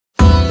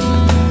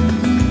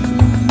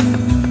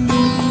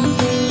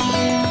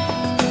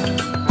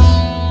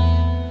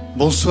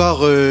Bonsoir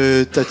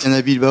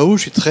Tatiana Bilbao,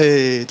 je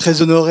suis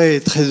très honoré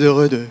et très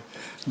heureux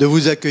de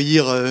vous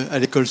accueillir à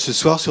l'école ce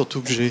soir,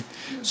 surtout que j'ai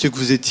su que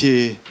vous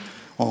étiez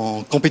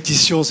en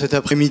compétition cet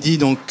après-midi,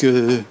 donc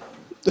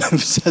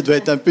ça doit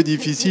être un peu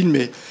difficile,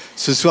 mais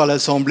ce soir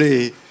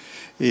l'assemblée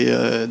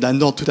est d'un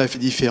ordre tout à fait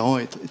différent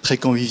et très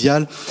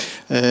convivial.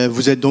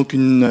 Vous êtes donc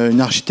une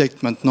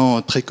architecte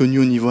maintenant très connue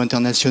au niveau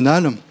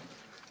international.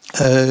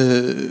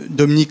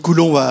 Dominique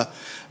Coulon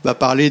va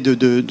parler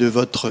de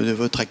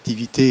votre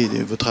activité et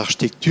de votre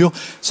architecture.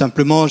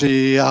 Simplement,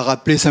 j'ai à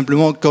rappeler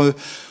simplement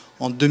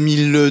qu'en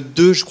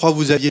 2002, je crois,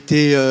 vous aviez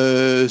été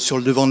sur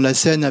le devant de la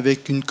scène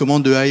avec une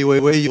commande de Ai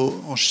Weiwei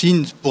en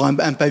Chine pour un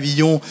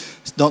pavillon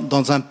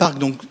dans un parc.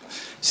 Donc,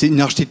 c'est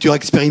une architecture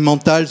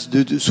expérimentale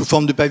sous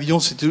forme de pavillon.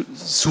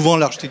 Souvent,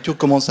 l'architecture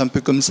commence un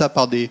peu comme ça,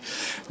 par des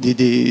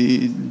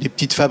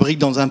petites fabriques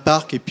dans un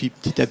parc, et puis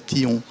petit à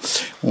petit,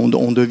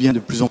 on devient de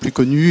plus en plus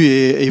connu.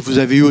 Et vous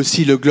avez eu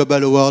aussi le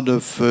Global Award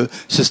of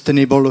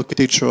Sustainable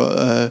Architecture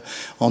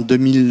en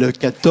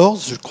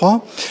 2014, je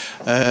crois,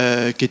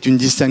 qui est une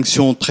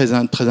distinction très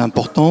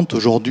importante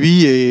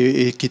aujourd'hui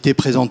et qui était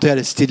présentée à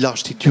la Cité de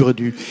l'Architecture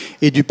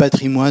et du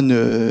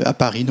Patrimoine à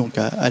Paris, donc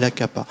à la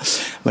CAPA.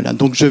 Voilà,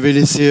 donc je vais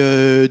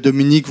laisser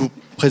Dominique vous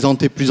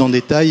présenter plus en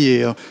détail,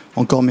 et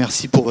encore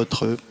merci pour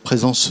votre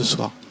présence ce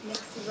soir.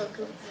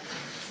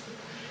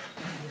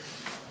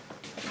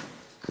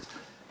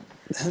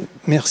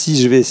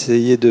 Merci, je vais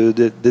essayer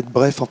d'être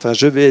bref, enfin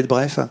je vais être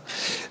bref.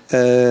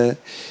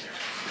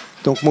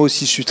 Donc moi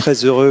aussi je suis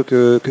très heureux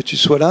que tu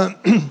sois là.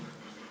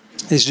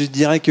 Et je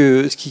dirais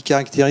que ce qui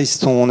caractérise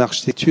ton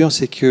architecture,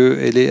 c'est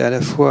qu'elle est à la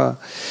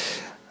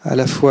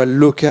fois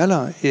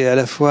locale et à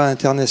la fois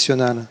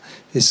internationale.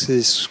 Et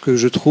c'est ce que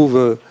je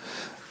trouve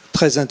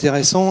très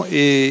intéressant.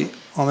 Et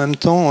en même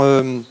temps,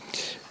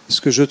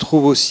 ce que je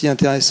trouve aussi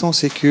intéressant,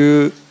 c'est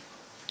que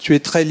tu es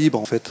très libre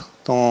en fait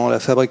dans la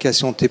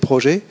fabrication de tes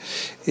projets.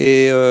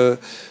 Et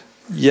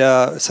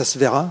ça se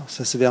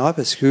verra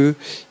parce que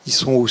ils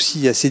sont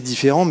aussi assez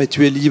différents, mais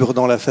tu es libre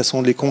dans la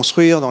façon de les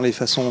construire, dans les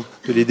façons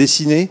de les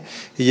dessiner. Et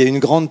il y a une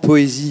grande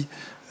poésie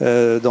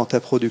dans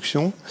ta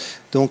production.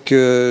 Donc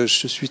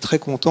je suis très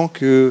content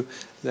que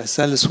la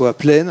salle soit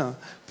pleine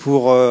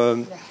pour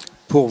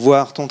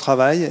voir ton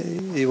travail.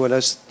 Et voilà,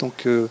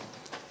 donc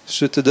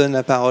je te donne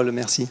la parole.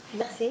 Merci.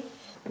 Merci.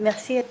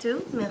 Merci à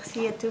tous.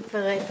 Merci à tous pour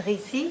être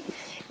ici.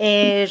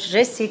 Et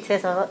je suis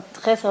très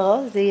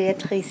heureuse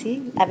d'être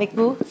ici avec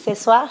vous ce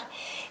soir.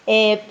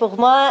 Et pour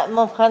moi,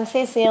 mon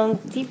français, c'est un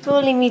petit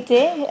peu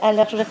limité.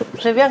 Alors,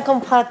 je viens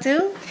comprendre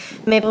tout,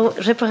 mais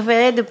je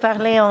préférais de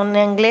parler en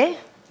anglais.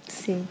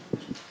 Si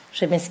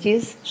je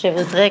m'excuse, je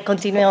voudrais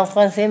continuer en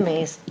français,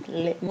 mais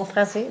mon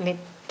français n'est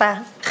pas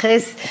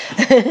très,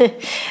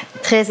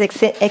 très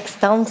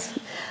extense.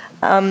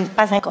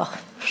 Pas encore.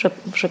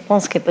 Je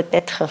pense que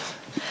peut-être...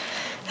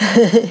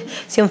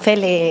 si on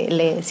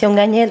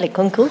gagnait les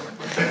concours,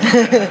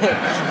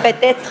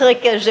 peut-être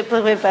que je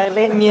pourrais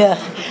parler mieux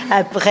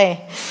après.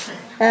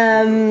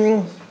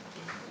 I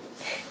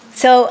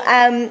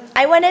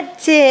wanted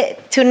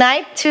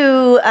tonight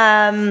to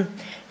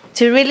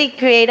really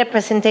create a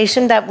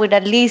presentation that would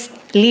at least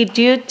lead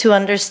you to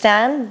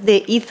understand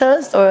the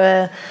ethos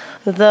or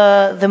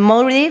the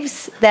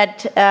motives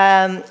that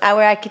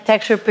our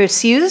architecture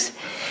pursues.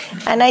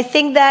 And I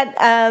think that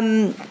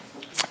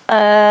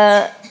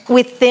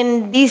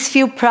within these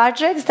few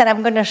projects that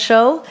I'm going to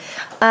show,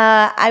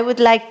 I would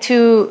like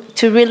to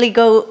really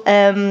go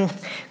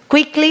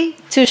quickly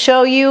to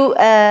show you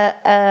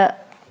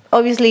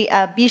obviously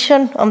a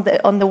vision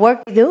on the work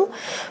we do,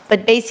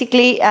 but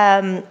basically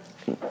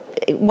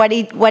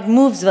what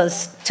moves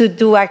us to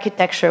do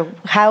architecture,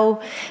 how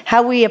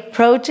we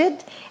approach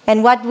it,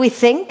 and what we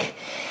think.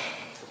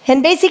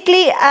 And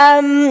basically,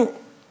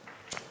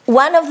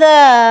 one of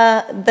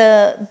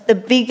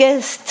the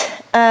biggest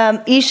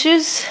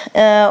issues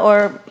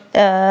or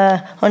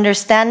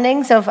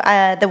understandings of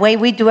the way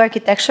we do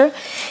architecture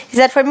is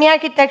that for me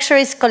architecture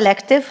is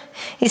collective.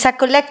 It's a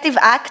collective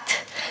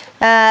act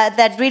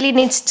that really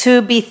needs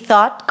to be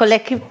thought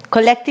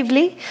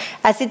collectively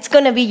as it's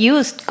going to be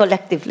used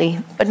collectively.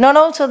 But not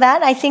also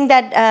that, I think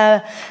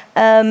that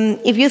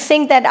if you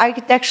think that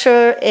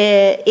architecture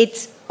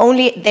it's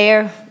only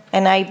there,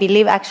 and I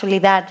believe actually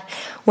that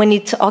when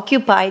it's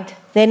occupied,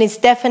 then it's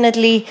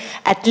definitely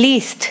at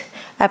least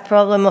a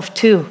problem of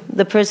two: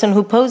 the person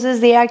who poses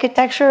the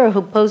architecture or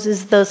who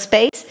poses the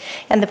space,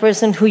 and the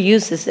person who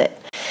uses it.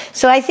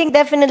 So I think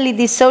definitely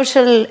the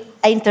social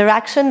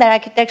interaction that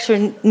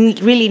architecture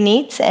really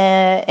needs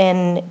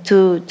and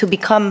to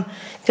become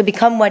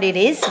what it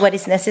is, what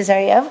is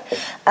necessary of,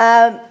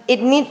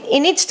 it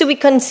needs to be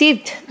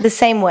conceived the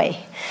same way.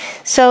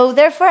 So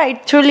therefore, I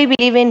truly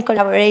believe in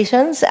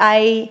collaborations.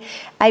 I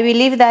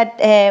believe that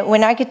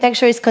when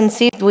architecture is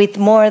conceived with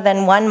more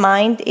than one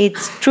mind,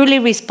 it's truly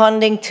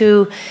responding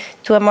to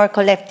a more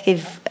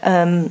collective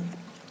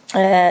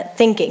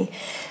thinking.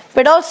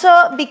 But also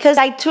because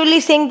I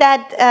truly think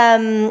that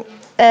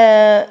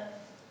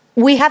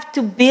we have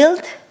to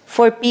build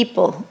for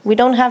people. We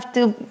don't have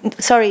to,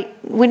 sorry,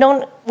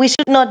 we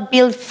should not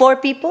build for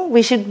people,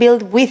 we should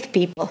build with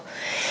people.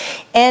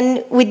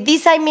 And with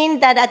this I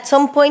mean that at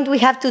some point we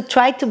have to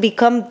try to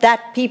become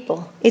that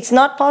people. It's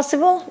not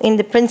possible. In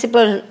the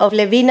principle of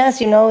Levinas,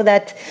 you know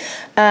that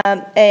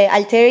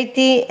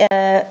alterity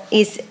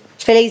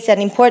plays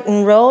an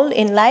important role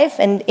in life,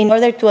 and in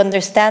order to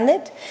understand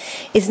it,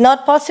 it's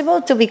not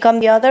possible to become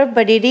the other,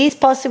 but it is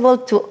possible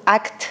to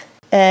act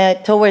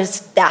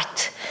towards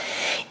that.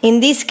 In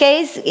this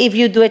case, if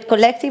you do it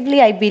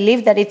collectively, I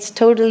believe that it's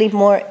totally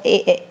more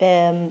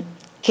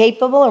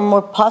capable or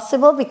more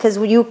possible because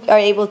you are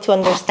able to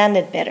understand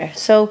it better.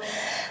 So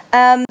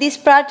this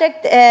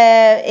project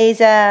is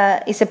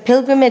a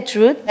pilgrimage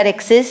route that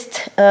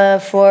exists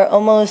for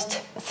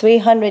almost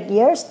 300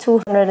 years,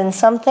 200 and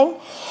something.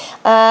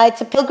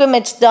 It's a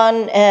pilgrimage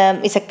done,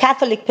 it's a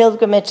Catholic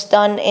pilgrimage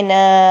done in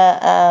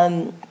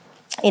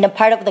a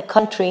part of the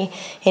country,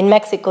 in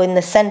Mexico, in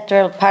the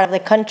central part of the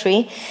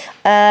country,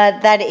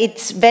 that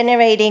it's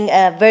venerating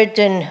a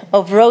Virgin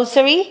of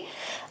Rosary,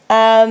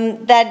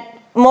 that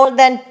more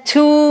than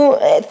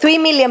 3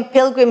 million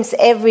pilgrims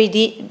every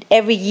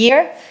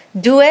year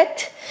do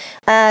it,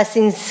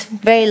 since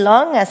very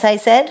long, as I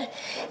said.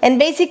 And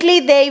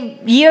basically they,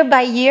 year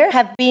by year,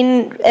 have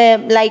been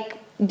like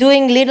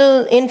doing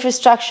little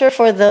infrastructure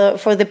for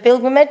the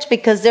pilgrimage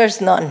because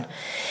there's none.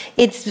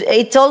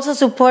 It's also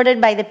supported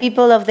by the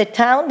people of the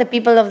town. The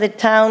people of the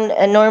town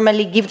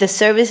normally give the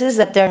services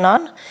that they're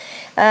not.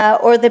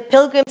 Or the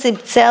pilgrims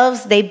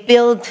themselves, they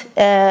build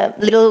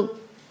little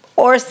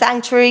or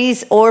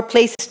sanctuaries or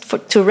places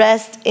to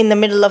rest in the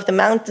middle of the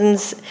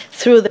mountains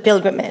through the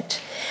pilgrimage.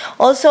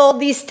 Also, all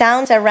these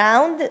towns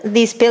around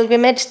this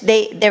pilgrimage,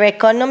 their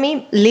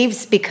economy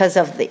lives because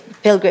of the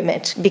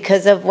pilgrimage,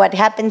 because of what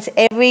happens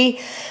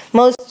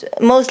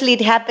mostly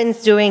it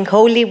happens during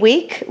Holy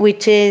Week,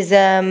 which is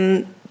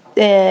in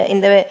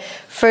the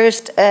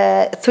first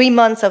 3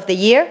 months of the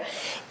year.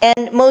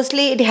 And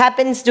mostly it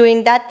happens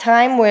during that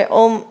time where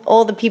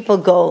all the people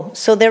go.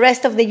 So the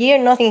rest of the year,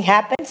 nothing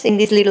happens in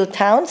these little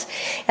towns,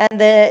 and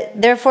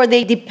therefore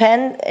they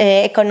depend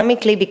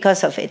economically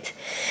because of it.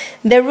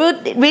 The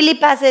route really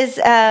passes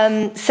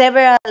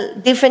several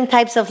different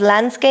types of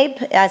landscape,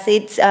 as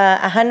it's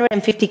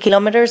 150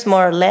 kilometers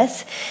more or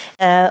less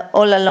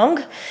all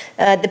along.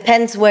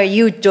 Depends where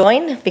you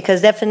join,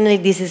 because definitely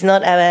this is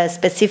not a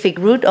specific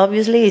route.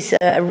 Obviously, it's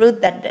a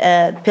route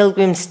that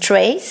pilgrims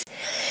trace.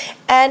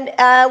 And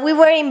we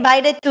were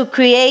invited to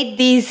create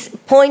these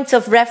points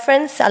of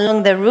reference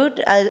along the route,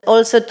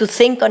 also to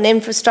think on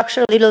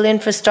infrastructure, little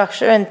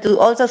infrastructure, and to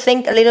also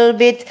think a little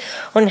bit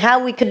on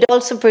how we could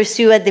also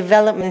pursue a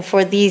development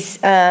for these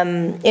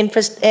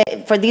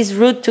for this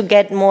route to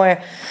get more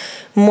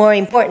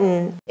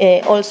important,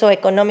 also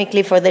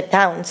economically for the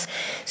towns.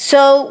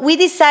 So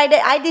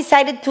I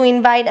decided to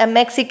invite a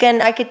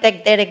Mexican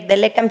architect, Derek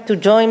Delecam, to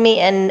join me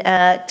and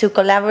to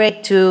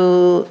collaborate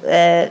to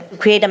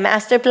create a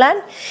master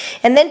plan.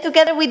 And then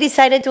together we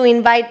decided to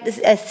invite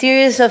a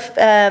series of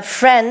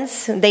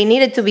friends. They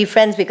needed to be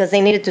friends because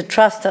they needed to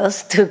trust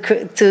us to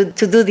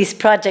do this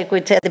project,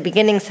 which at the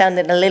beginning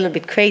sounded a little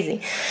bit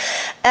crazy,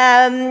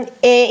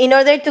 in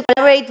order to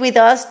collaborate with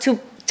us to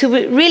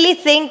really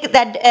think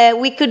that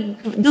we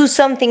could do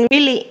something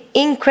really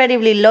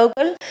incredibly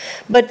local,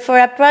 but for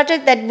a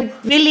project that would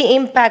really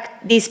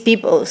impact these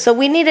people. So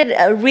we needed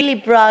a really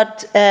broad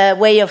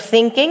way of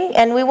thinking,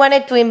 and we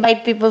wanted to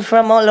invite people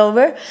from all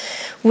over.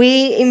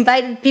 We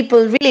invited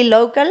people really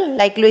local,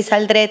 like Luis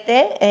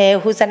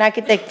Aldrete, who's an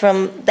architect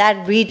from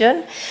that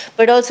region,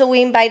 but also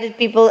we invited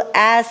people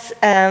as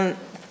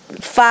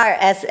far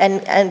as,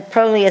 and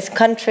probably as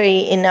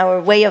country in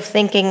our way of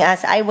thinking,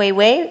 as Ai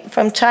Weiwei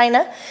from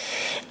China.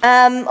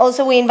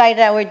 Also, we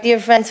invited our dear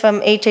friends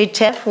from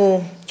HHF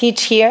who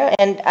teach here,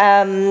 and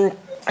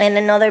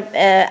another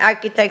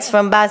architects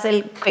from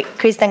Basel,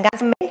 Christian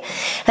Gassenbeck.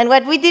 And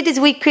what we did is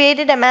we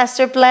created a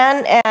master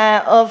plan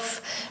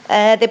of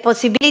the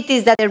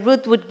possibilities that the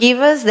route would give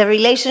us, the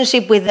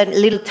relationship with the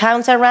little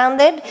towns around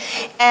it,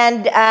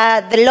 and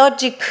the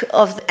logic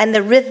and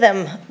the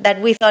rhythm that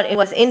we thought it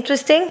was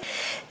interesting.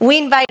 We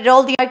invited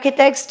all the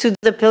architects to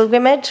the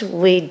pilgrimage.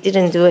 We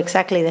didn't do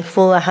exactly the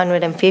full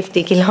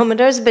 150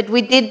 kilometers, but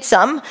we did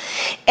some.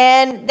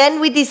 And then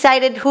we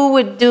decided who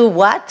would do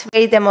what,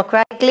 very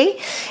democratically.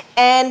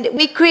 And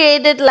we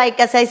created, like,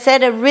 as I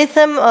said, a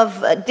rhythm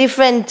of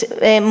different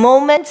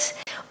moments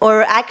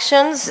or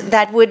actions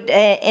that would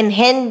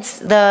enhance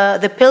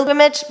the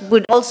pilgrimage,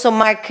 would also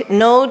mark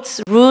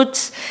nodes,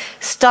 routes,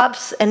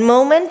 stops, and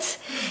moments.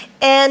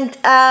 And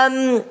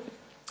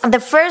the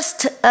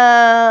first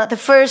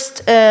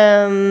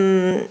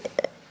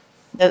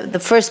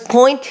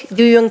point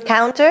do you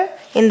encounter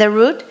in the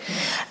route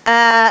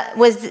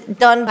was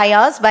done by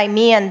us, by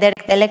me and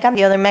Derek Delecam,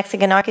 the other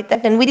Mexican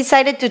architect, and we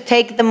decided to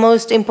take the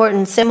most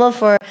important symbol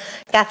for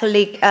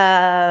Catholic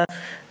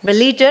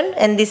religion,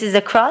 and this is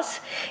a cross.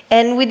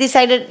 And we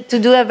decided to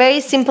do a very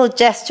simple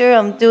gesture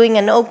of doing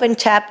an open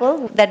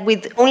chapel that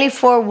with only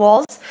 4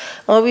 walls,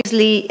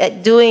 obviously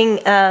doing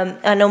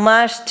an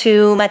homage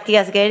to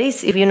Matthias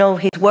Geris, if you know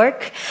his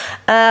work,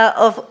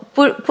 of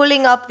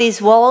pulling up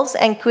these walls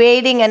and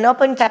creating an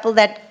open chapel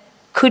that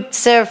could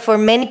serve for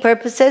many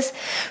purposes.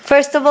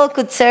 First of all,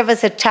 could serve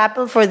as a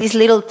chapel for this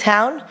little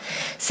town.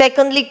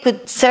 Secondly,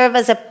 could serve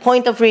as a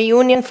point of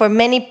reunion for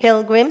many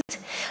pilgrims,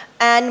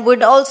 and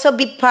would also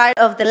be part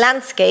of the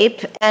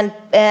landscape and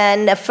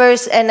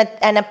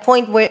a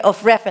point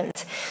of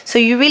reference. So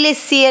you really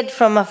see it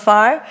from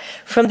afar.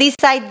 From this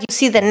side, you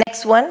see the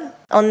next one.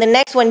 On the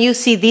next one, you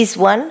see this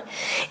one.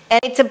 And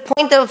it's a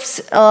point of,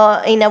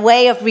 in a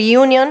way, of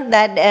reunion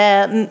that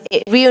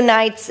it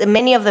reunites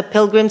many of the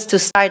pilgrims to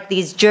start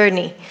this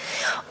journey.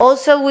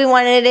 Also, we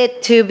wanted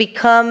it to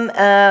become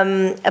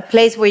a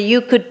place where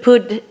you could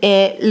put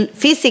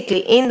physically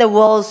in the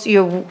walls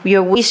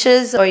your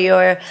wishes or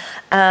your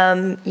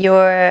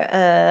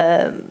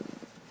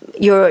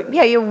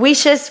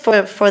wishes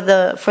for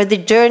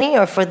the journey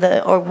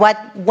or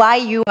why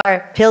you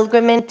are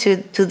pilgriming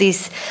to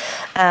this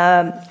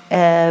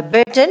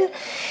Virgin.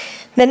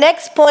 The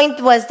next point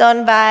was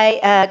done by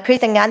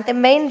Christian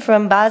Gantenbein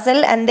from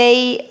Basel, and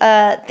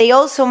they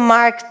also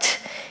marked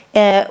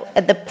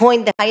at the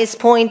point, the highest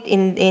point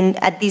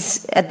at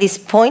this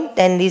point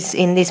and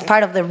in this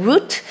part of the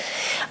route.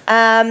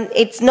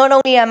 It's not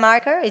only a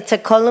marker; it's a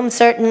column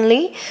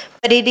certainly,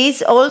 but it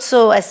is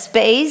also a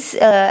space,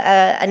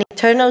 an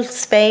internal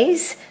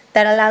space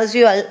that allows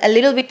you a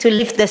little bit to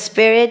lift the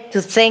spirit,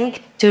 to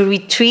think, to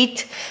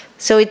retreat.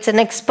 So it's an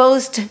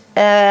exposed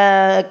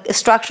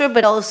structure,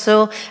 but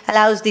also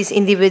allows this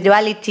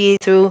individuality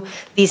through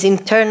this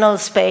internal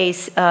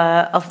space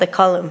of the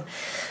column.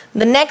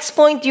 The next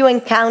point you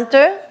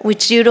encounter,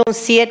 which you don't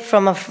see it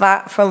from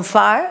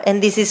far,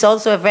 and this is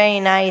also a very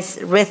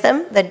nice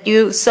rhythm, that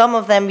some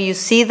of them you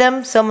see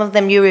them, some of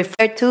them you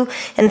refer to,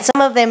 and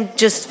some of them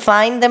just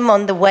find them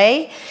on the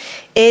way,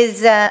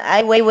 is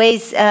Ai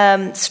Weiwei's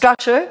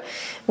structure,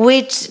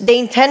 which the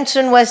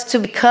intention was to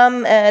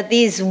become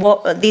this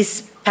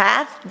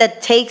path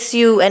that takes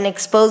you and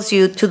exposes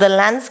you to the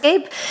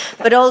landscape,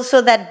 but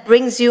also that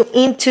brings you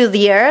into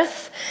the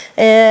earth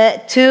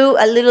to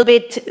a little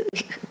bit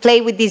play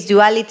with this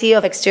duality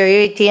of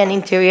exteriority and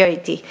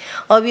interiority.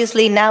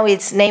 Obviously now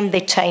it's named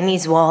the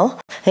Chinese wall,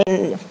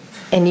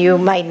 and you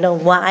might know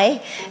why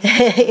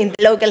in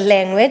the local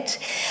language.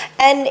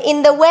 And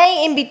in the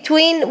way in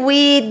between,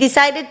 we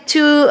decided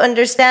to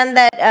understand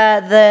that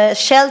the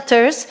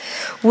shelters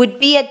would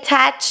be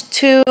attached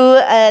to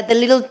the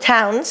little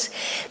towns,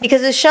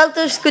 because the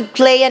shelters could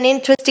play an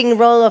interesting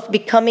role of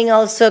becoming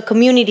also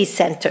community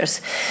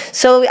centers.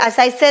 So as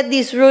I said,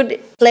 this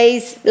route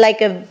plays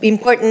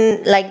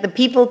the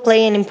people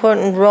play an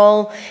important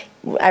role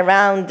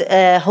around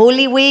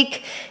Holy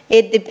Week.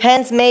 It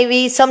depends,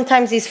 maybe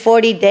sometimes it's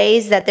 40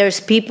 days that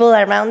there's people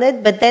around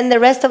it, but then the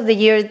rest of the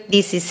year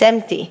this is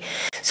empty.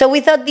 So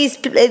we thought these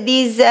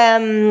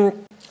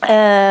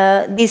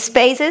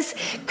spaces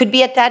could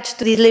be attached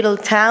to these little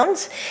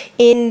towns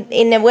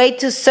in a way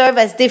to serve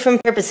as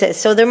different purposes.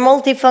 So they're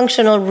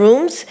multifunctional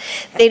rooms.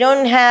 They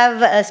don't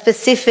have a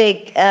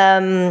specific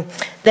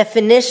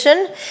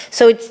definition.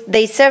 So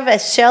they serve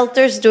as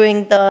shelters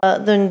during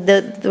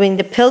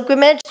the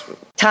pilgrimage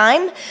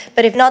time,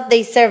 but if not,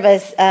 they serve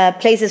as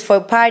places for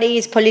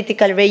parties,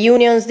 political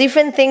reunions,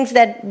 different things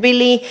that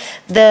really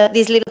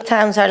these little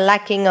towns are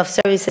lacking of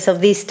services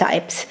of these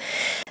types.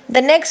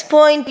 The next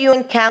point you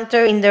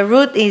encounter in the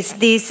route is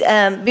this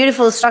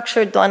beautiful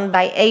structure done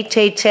by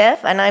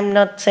HHF, and I'm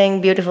not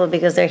saying beautiful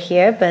because they're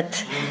here,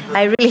 but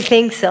I really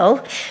think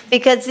so,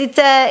 because it's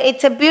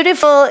a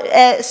beautiful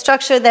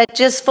structure that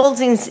just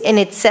folds in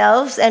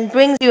itself and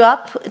brings you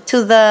up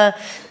to the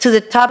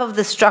top of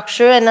the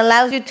structure and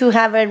allows you to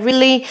have a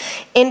really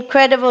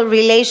incredible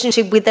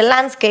relationship with the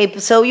landscape.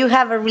 So you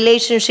have a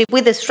relationship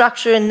with the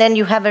structure, and then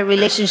you have a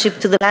relationship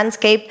to the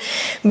landscape,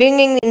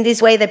 bringing in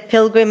this way the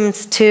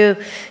pilgrims to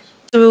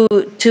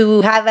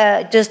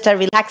have just a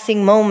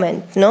relaxing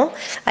moment, no?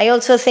 I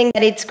also think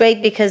that it's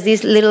great because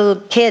these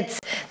little kids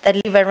that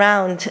live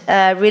around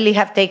really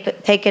have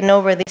taken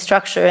over the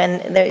structure,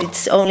 and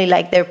it's only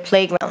like their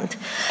playground.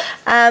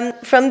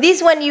 From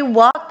this one you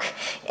walk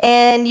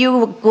and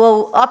you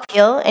go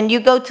uphill and you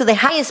go to the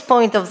highest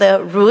point of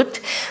the route,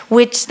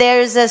 which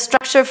there's a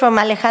structure from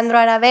Alejandro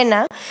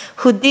Aravena,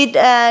 who did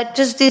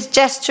just this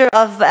gesture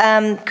of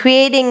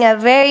creating a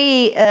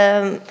very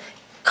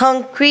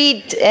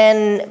concrete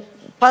and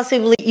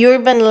possibly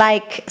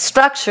urban-like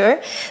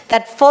structure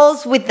that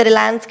falls with the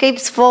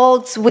landscapes,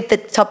 falls with the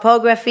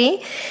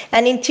topography,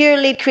 and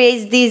interiorly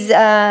creates this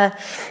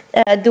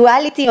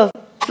duality of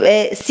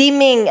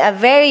seeming a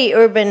very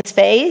urban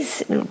space.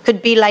 It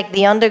could be like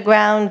the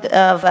underground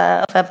of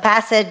a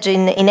passage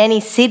in any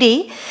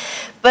city,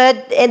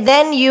 But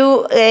then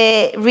you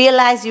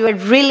realize you were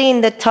really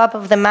in the top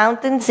of the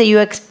mountain, so you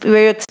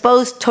were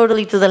exposed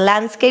totally to the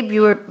landscape.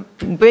 You were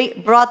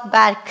brought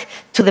back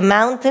to the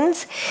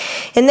mountains,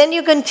 and then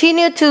you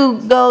continue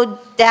to go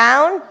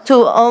down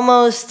to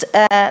almost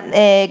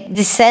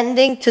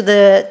descending to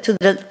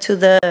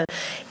the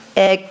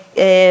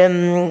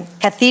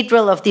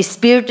Cathedral of the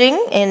Spiriting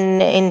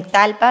in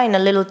Talpa, in a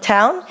little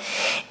town.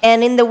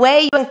 And in the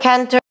way you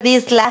encounter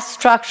this last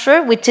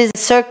structure, which is a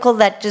circle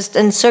that just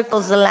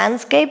encircles the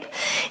landscape,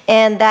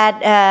 and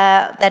that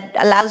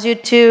allows you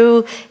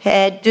to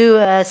do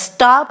a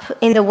stop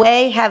in the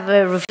way, have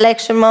a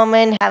reflection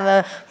moment, have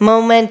a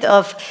moment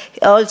of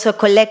also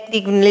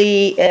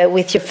collectively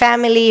with your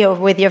family or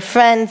with your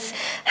friends,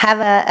 have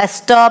a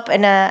stop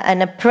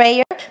and a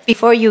prayer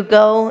before you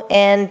go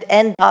and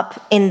end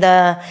up in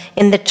the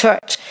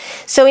church.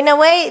 So in a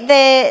way,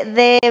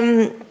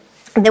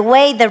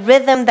 the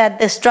rhythm that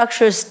the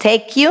structures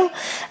take you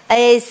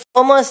is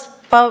almost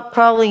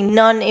probably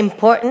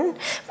non-important,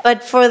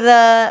 but for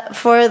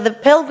the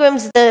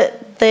pilgrims,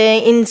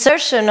 the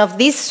insertion of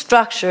these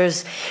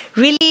structures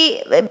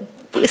really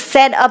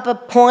set up a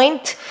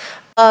point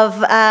of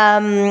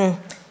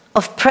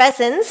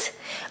presence,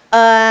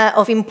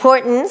 of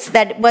importance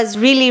that was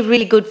really,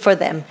 really good for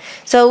them.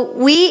 So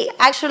we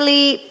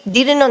actually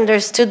didn't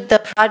understood the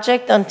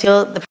project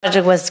until the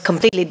project was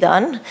completely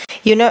done.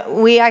 You know,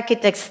 we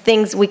architects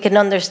think we can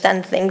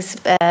understand things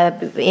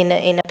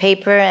in a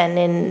paper and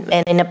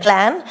in a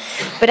plan,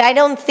 but I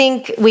don't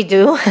think we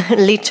do,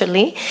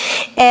 literally.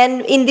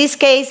 And in this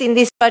case, in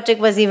this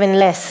project was even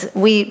less.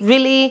 We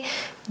really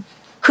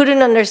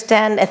couldn't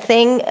understand a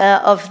thing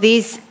of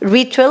this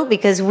ritual,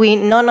 because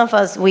none of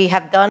us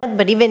have done it.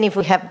 But even if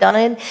we have done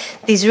it,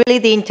 this really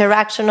the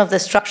interaction of the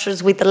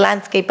structures with the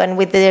landscape and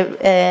with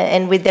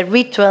the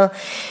ritual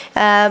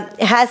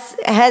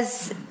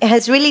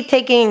has really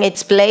taken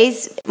its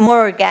place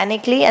more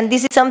organically. And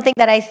this is something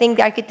that I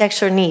think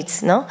architecture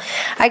needs. No,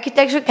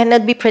 architecture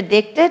cannot be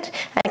predicted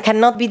and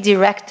cannot be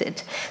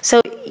directed.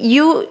 So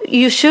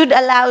you should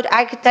allow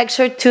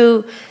architecture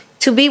to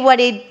be what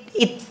it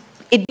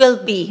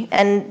will be,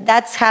 and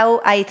that's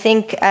how I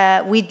think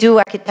we do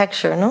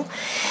architecture. No,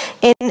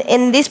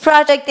 in this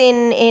project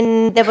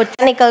in the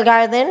botanical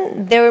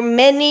garden, there were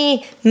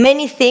many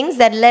things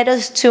that led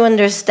us to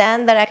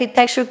understand that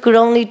architecture could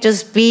only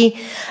just be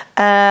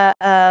a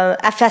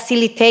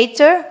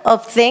facilitator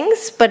of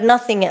things, but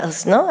nothing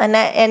else. No,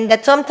 and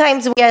that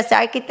sometimes we as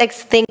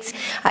architects think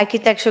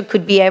architecture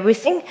could be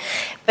everything,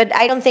 but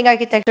I don't think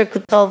architecture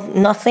could solve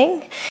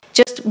nothing.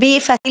 Just be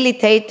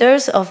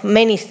facilitators of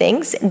many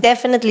things.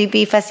 Definitely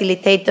be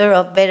facilitator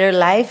of better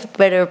life,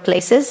 better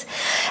places.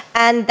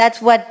 And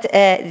that's what,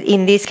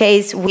 in this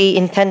case, we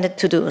intended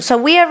to do. So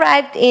we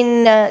arrived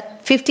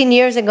 15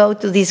 years ago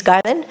to this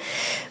garden,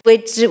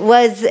 which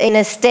was in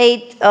a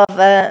state of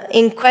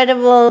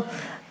incredible,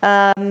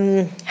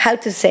 how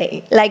to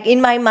say, like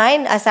in my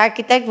mind as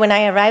architect, when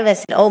I arrived, I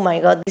said, oh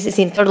my God, this is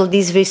in total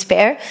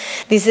disrepair.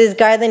 This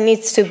garden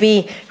needs to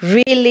be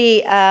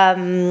really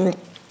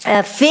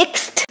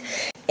fixed,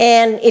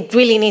 and it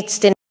really needs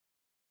to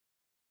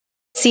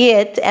see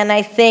it. And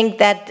I think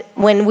that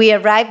when we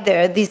arrived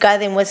there, this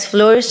garden was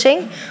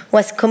flourishing,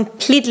 was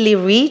completely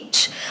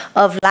rich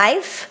of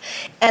life,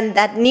 and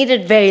that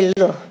needed very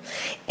little.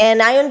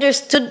 And I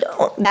understood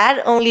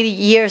that only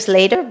years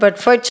later, but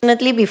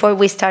fortunately before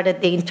we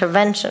started the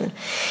intervention.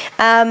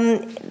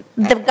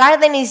 The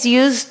garden is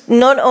used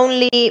not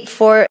only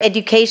for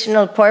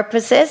educational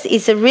purposes,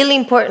 it's a really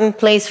important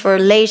place for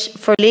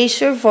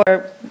leisure,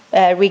 for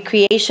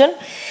recreation,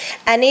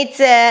 and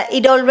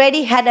it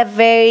already had a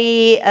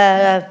very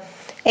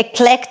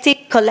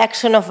eclectic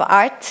collection of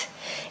art.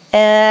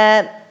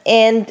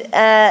 And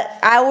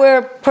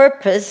our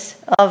purpose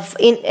of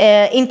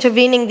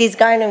intervening this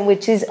garden,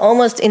 which is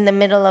almost in the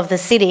middle of the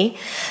city,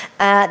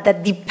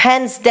 that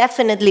depends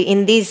definitely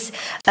in this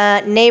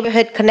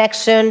neighborhood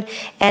connection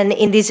and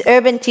in these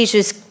urban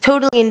tissues,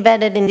 totally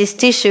embedded in this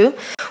tissue,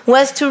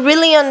 was to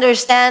really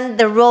understand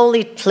the role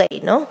it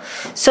played. No,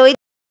 so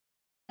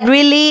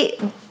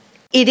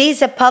it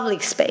is a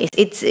public space.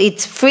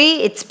 It's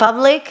free, it's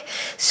public.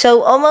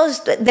 So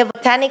almost the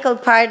botanical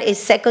part is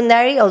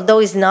secondary, although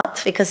it's not,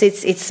 because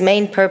it's its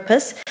main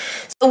purpose.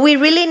 So we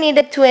really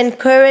needed to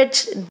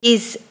encourage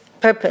this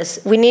purpose.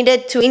 We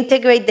needed to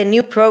integrate the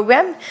new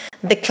program.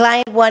 The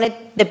client wanted,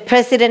 the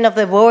president of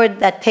the board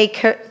that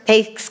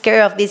takes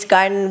care of this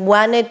garden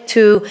wanted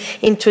to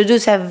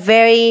introduce a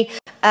very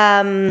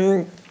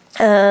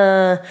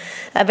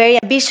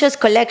ambitious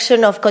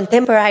collection of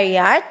contemporary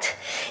art.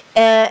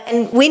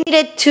 And we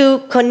needed to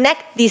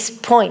connect these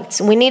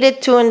points. We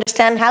needed to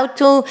understand how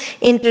to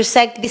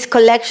intersect this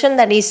collection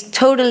that is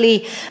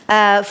totally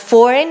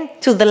foreign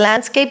to the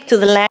landscape, to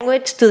the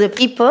language, to the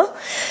people,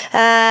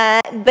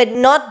 but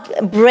not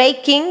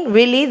breaking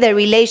really the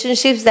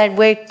relationships that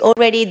were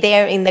already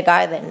there in the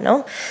garden.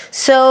 No,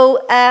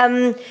 so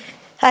as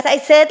I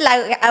said,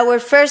 like our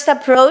first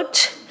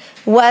approach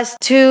was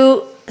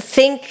to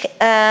think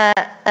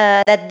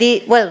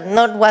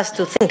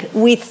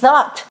we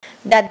thought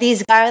that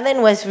this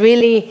garden was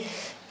really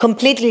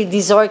completely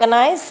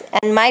disorganized.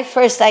 And my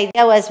first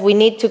idea was we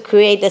need to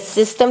create a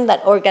system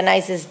that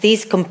organizes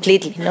this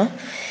completely, no?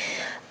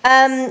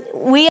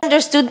 We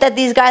understood that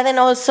this garden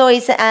also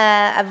is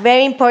a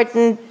very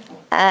important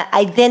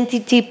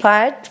identity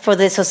part for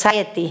the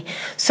society.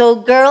 So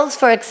girls,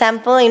 for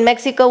example, in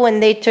Mexico, when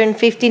they turn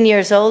 15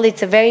 years old,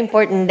 it's a very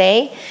important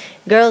day.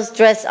 Girls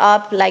dress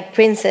up like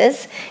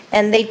princes,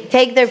 and they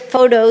take their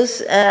photos,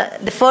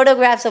 the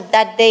photographs of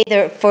that day,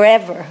 they're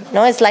forever.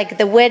 No, it's like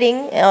the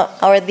wedding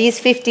or these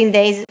 15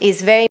 days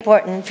is very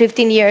important.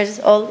 15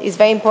 years old is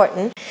very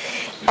important,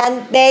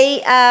 and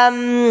they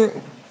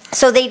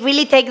so they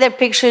really take their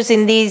pictures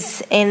in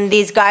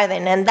this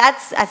garden, and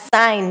that's a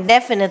sign,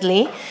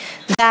 definitely,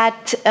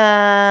 that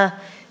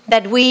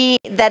that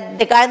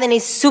the garden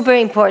is super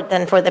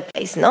important for the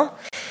place, no?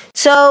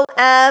 So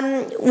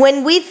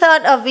when we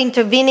thought of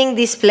intervening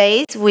this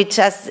place, which,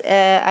 as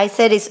I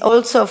said, is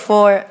also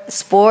for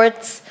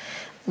sports,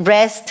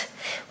 rest,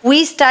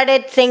 we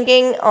started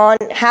thinking on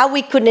how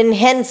we could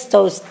enhance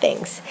those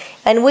things.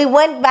 And we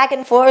went back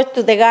and forth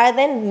to the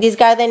garden. This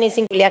garden is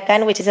in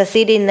Culiacán, which is a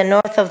city in the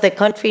north of the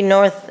country,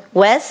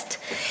 northwest.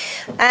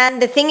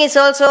 And the thing is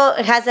also,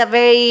 it has a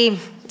very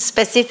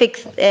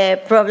specific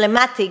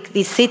problematic,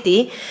 this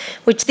city,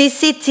 which this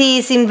city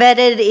is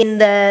embedded in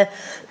the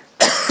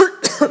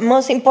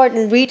most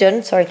important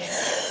region, sorry,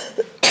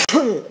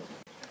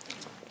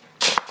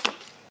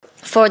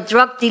 for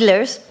drug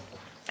dealers,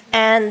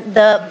 and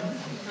the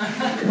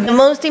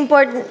most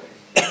important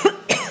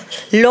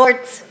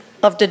lords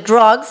of the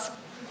drugs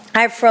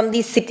are from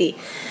this city.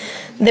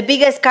 The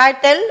biggest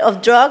cartel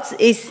of drugs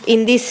is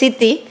in this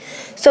city.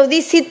 So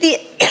this city,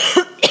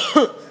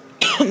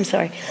 I'm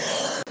sorry.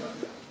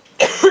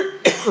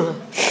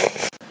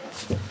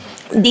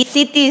 This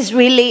city is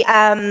really,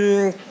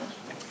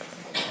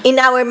 in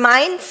our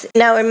minds,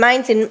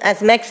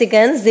 as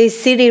Mexicans,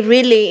 this city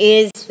really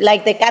is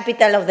like the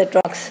capital of the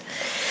drugs.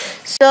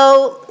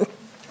 So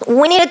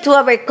we needed to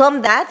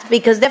overcome that,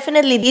 because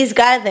definitely this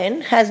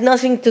garden has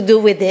nothing to do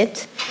with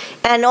it.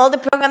 And all the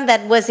program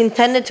that was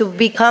intended to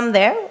become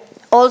there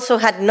also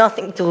had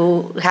nothing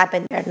to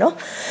happen there, no?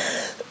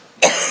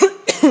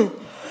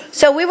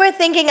 So we were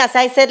thinking, as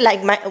I said,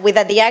 like with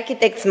the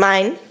architect's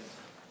mind,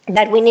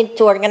 that we need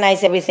to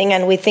organize everything,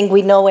 and we think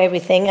we know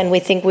everything, and we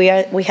think we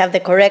have the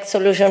correct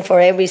solution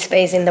for every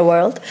space in the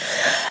world.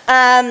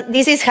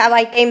 This is how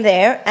I came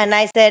there, and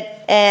I said,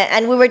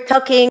 and we were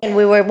talking and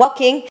we were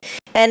walking,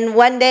 and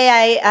one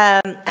day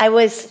I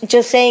was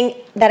just saying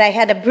that I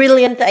had a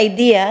brilliant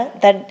idea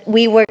that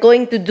we were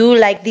going to do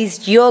like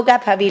this yoga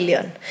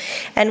pavilion,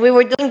 and we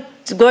were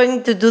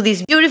going to do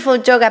this beautiful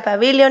yoga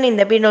pavilion in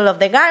the middle of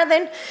the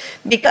garden,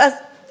 because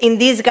in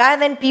this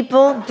garden,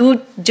 people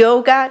do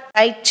yoga,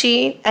 tai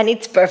chi, and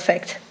it's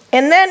perfect.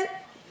 And then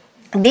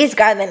this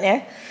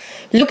gardener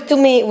looked to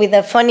me with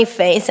a funny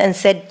face and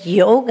said,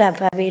 "Yoga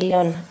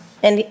pavilion."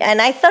 And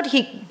I thought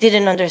he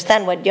didn't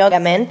understand what yoga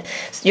meant.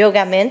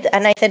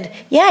 And I said,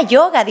 "Yeah,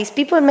 yoga, these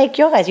people make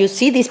yogas. You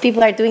see these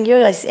people are doing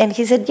yoga." And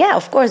he said, "Yeah,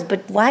 of course,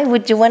 but why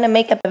would you want to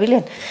make a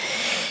pavilion?"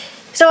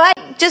 So I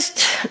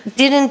just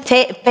didn't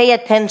pay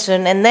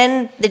attention. And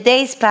then the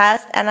days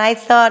passed, and I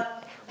thought,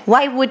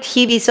 why would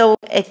he be so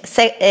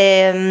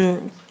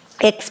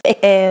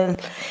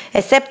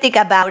skeptic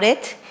about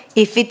it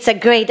if it's a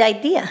great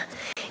idea?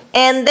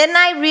 And then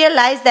I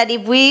realized that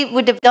if we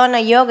would have done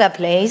a yoga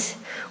place,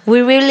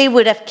 we really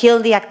would have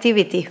killed the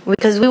activity,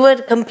 because we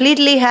would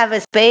completely have a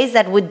space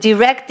that would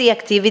direct the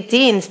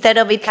activity instead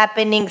of it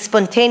happening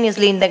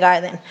spontaneously in the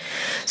garden.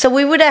 So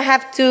we would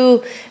have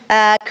to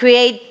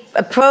create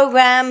a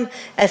program,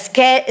 a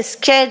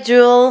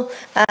schedule,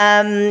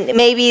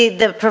 maybe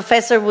the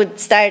professor would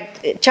start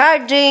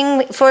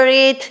charging for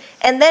it,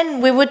 and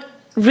then we would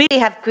really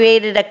have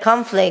created a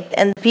conflict,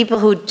 and people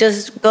who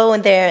just go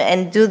in there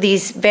and do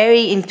this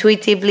very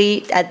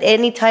intuitively at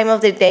any time of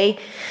the day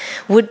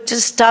would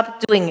just stop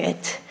doing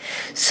it.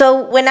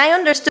 So when I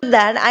understood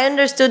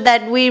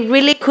that we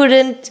really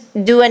couldn't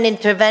do an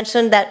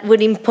intervention that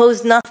would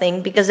impose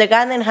nothing, because the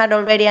garden had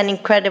already an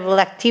incredible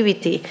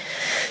activity.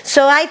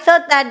 So I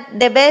thought that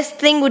the best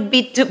thing would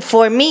be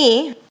for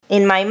me,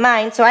 in my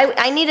mind, so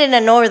I needed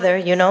an order,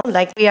 you know,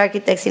 like we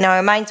architects in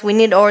our minds, we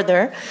need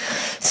order.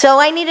 So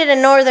I needed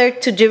an order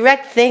to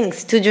direct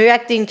things, to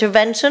direct the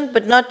intervention,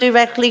 but not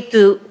directly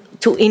to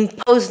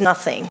impose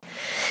nothing.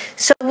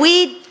 So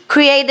we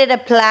created a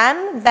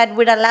plan that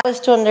would allow us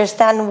to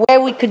understand where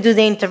we could do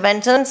the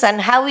interventions, and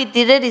how we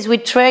did it is we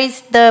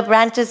traced the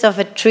branches of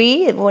a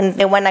tree,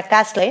 the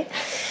Guanacaste,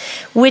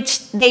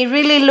 which they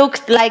really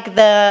looked like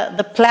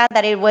the plant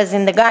that it was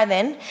in the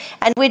garden,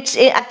 and which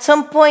at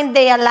some point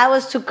they allow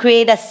us to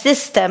create a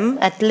system,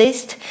 at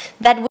least,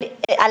 that would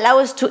allow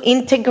us to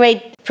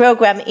integrate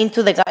program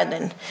into the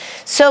garden.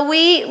 So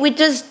we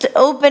just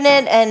opened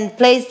it and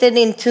placed it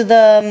into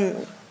the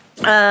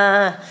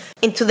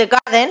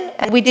garden,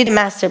 and we did a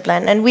master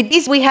plan. And with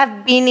this, we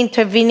have been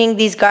intervening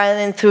this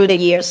garden through the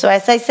years. So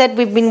as I said,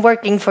 we've been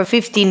working for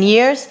 15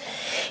 years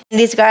in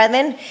this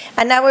garden,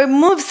 and our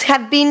moves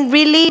have been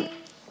really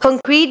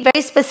concrete,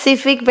 very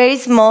specific, very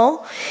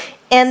small.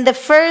 And the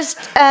first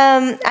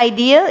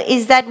idea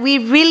is that we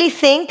really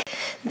think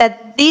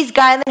that this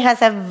garden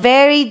has a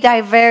very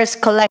diverse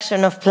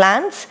collection of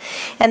plants,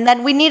 and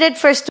that we needed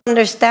first to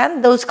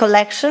understand those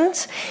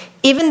collections.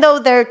 Even though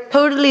they're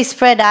totally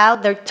spread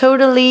out, they're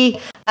totally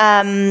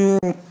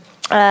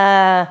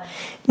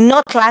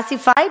not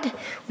classified,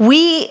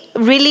 we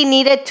really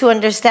needed to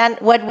understand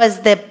what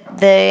was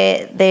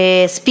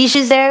the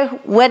species there,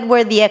 what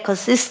were the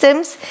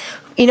ecosystems,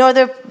 in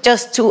order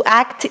just to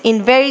act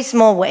in very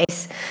small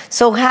ways.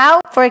 So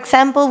how, for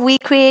example, we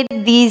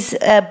created this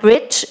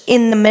bridge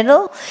in the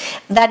middle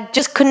that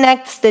just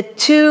connects the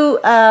two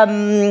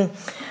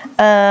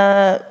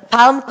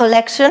palm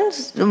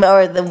collections,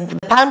 or the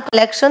palm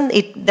collection,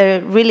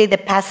 really the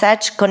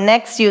passage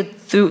connects you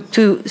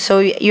through, so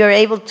you're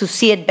able to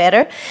see it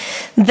better.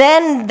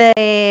 Then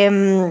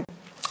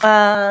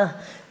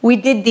we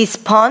did this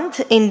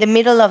pond in the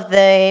middle of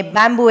the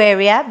bamboo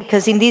area,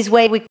 because in this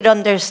way we could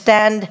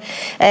understand,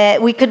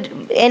 we could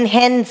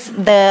enhance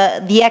the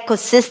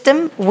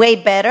ecosystem way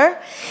better.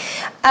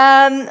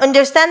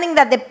 Understanding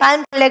that the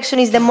palm collection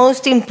is the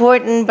most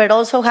important, but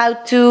also how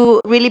to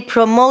really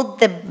promote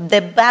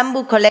the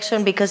bamboo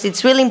collection, because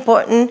it's really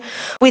important.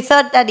 We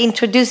thought that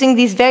introducing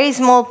these very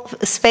small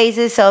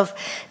spaces of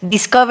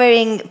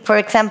discovering, for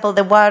example,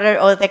 the water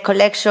or the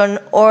collection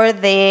or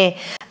the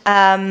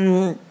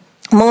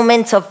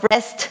moments of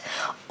rest,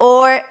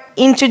 or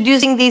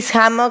introducing these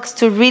hammocks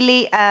to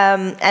really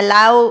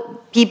allow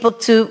people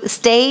to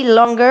stay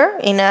longer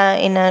in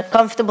a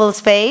comfortable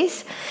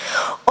space,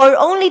 or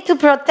only to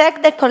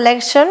protect the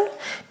collection,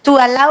 to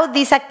allow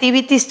these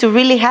activities to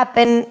really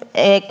happen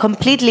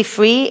completely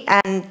free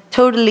and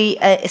totally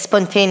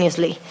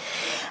spontaneously.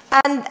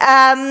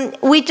 And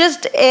we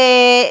just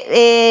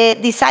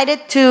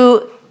decided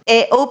to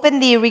open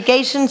the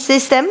irrigation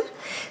system,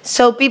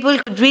 so people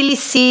could really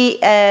see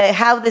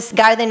how this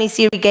garden is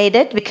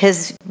irrigated,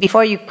 because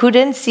before you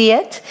couldn't see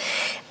it.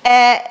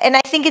 And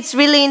I think it's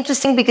really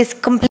interesting because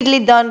it's completely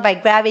done by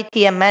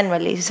gravity and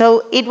manually.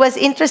 So it was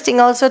interesting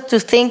also to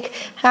think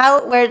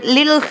how were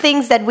little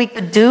things that we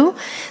could do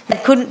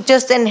that could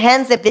just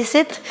enhance the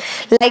visit,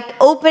 like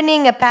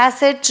opening a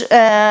passage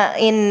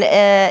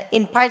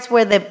in parts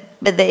where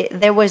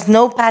there was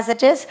no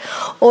passages,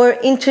 or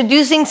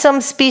introducing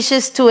some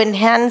species to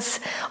enhance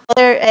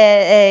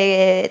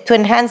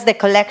the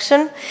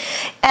collection.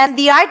 And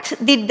the art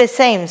did the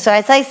same. So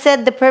as I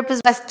said, the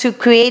purpose was to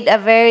create a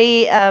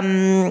very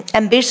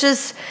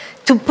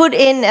put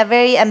in a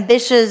very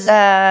ambitious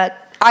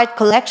art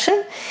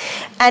collection.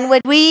 And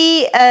what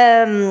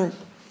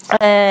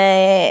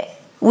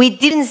we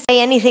didn't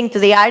say anything to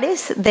the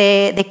artist.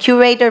 The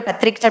curator,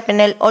 Patrick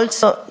Charpenel,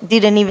 also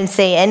didn't even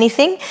say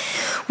anything.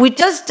 We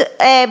just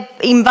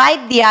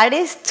invite the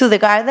artist to the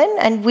garden,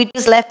 and we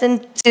just left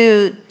them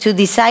to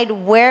decide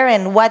where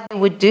and what they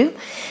would do.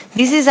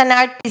 This is an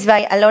art piece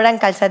by Alora and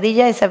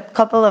Calzadilla. It's a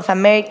couple of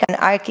American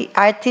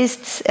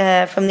artists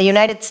from the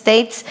United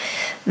States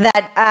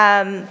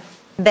that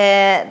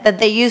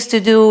they used to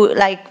do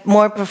like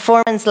more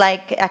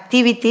performance-like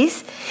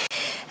activities.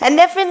 And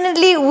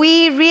definitely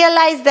we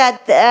realized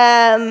that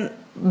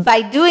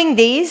by doing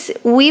this,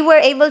 we were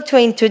able to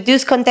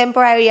introduce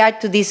contemporary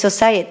art to this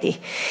society.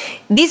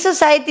 This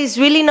society is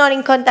really not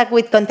in contact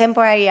with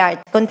contemporary art.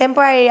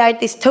 Contemporary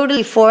art is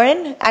totally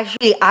foreign.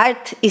 Actually,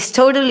 art is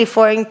totally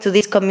foreign to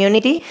this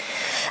community.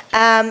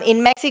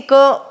 In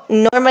Mexico,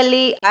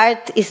 normally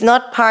art is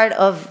not part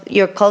of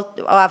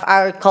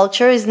our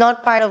culture, is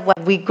not part of what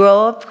we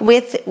grow up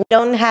with. We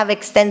don't have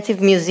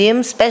extensive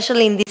museums,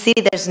 especially in this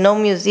city. There's no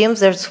museums.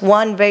 There's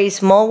one very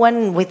small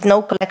one with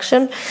no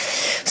collection.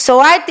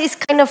 So art is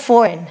kind of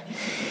foreign.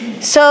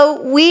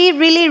 So we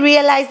really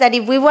realized that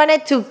if we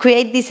wanted to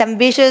create this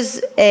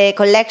ambitious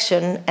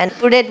collection and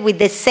put it with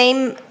the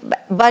same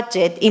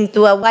budget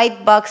into a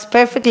white box,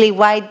 perfectly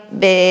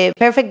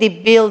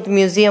built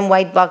museum,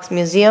 white box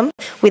museum,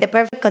 with the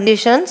perfect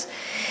conditions,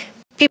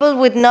 people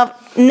would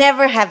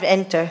never have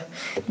entered.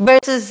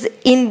 Versus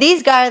in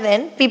this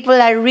garden, people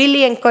are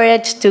really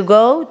encouraged to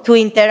go, to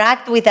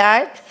interact with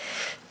art,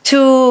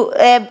 to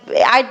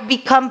art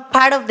become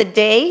part of the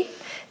day,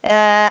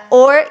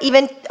 or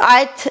even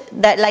art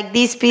that, like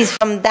this piece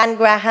from Dan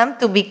Graham,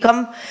 to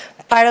become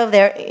part of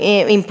their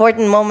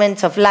important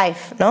moments of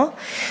life, no?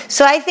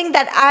 So I think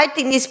that art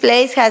in this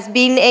place has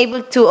been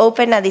able to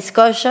open a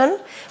discussion,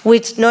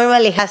 which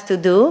normally has to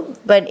do,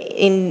 but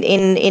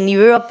in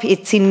Europe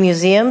it's in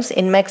museums.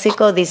 In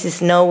Mexico this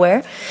is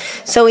nowhere.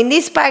 So in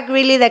this park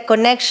really the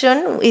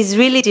connection is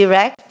really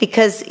direct,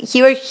 because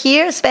you're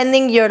here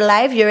spending your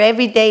life, your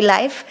everyday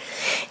life,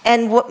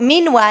 and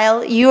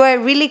meanwhile you are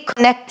really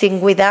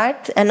connecting with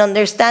art and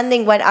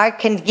understanding what art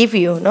can give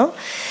you, no?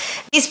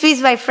 This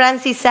piece by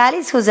Francis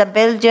Salis, who's a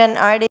Belgian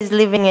artist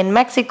living in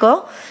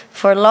Mexico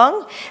for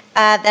long,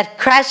 that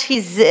crashed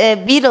his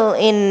beetle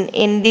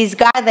in this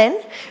garden,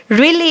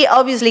 really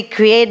obviously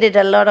created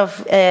a lot of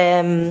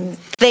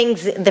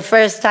things the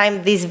first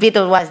time this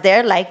beetle was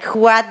there, like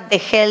what the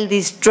hell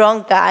this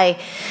drunk guy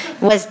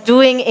was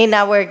doing in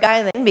our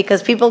garden,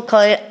 because people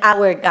call it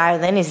our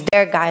garden, it's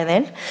their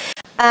garden.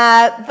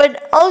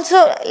 But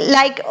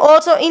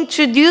also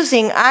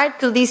introducing art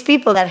to these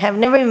people that have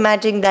never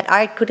imagined that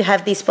art could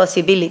have these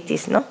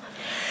possibilities, no?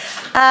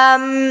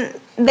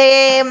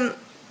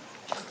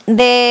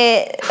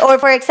 Or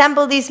for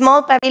example, this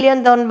small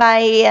pavilion done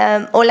by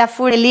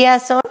Olafur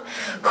Eliasson,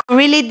 who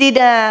really did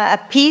a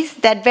piece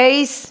that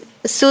very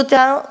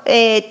subtle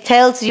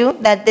tells you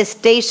that the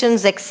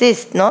stations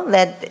exist, no?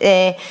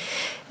 That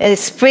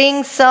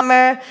spring,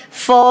 summer,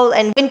 fall,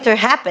 and winter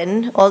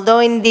happen. Although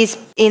in this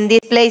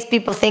place,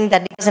 people think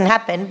that it doesn't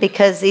happen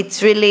because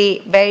it's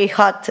really very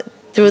hot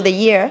through the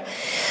year.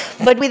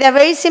 But with a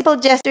very simple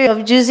gesture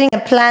of using a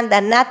plant,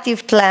 a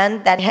native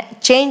plant that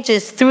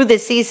changes through the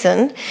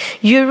season,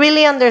 you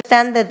really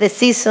understand that the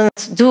seasons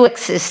do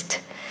exist.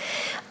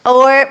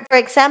 Or, for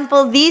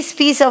example, this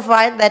piece of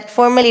art that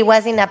formerly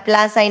was in a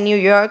plaza in New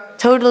York,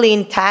 totally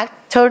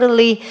intact,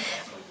 totally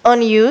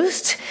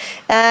unused,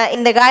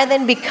 in the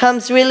garden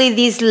becomes really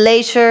this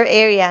leisure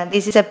area.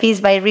 This is a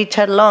piece by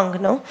Richard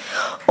Long, no?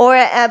 Or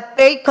a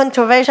very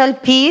controversial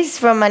piece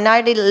from an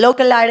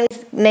local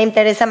artist named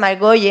Teresa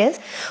Margolles,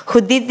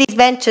 who did these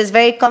benches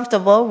very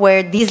comfortable,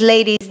 where these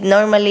ladies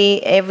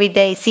normally every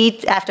day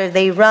sit after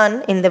they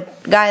run in the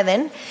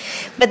garden.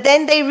 But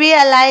then they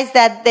realized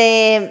that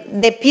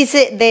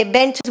the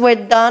benches were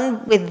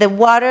done with the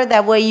water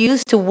that were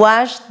used to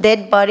wash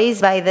dead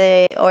bodies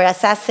or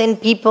assassin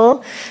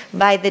people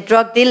by the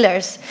drug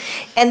dealers.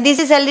 And this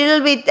is a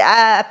little bit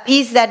a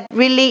piece that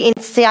really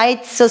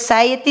incites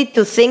society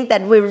to think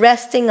that we're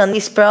resting on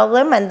this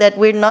problem and that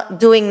we're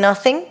not doing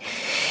nothing.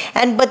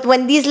 But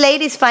when these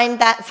ladies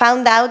found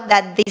out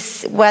that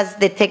this was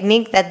the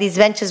technique that these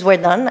benches were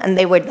done, and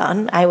they were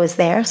done, I was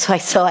there, so I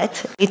saw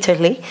it,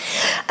 literally.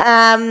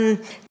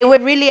 They were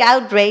really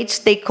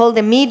outraged. They called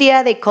the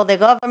media, they called the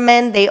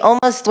government, they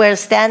almost were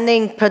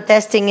standing,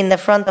 protesting in the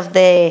front of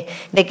the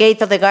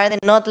gate of the garden,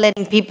 not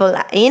letting people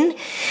in.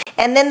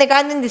 And then the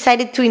garden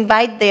decided to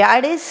invite the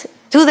artists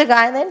to the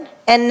garden,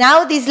 and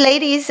now these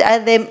ladies are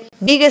the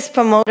biggest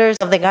promoters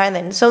of the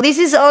garden. So this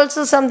is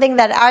also something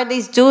that art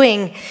is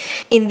doing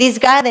in this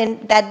garden,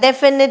 that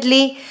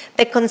definitely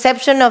the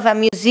conception of a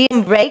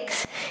museum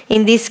breaks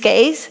in this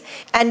case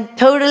and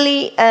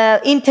totally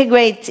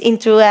integrates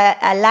into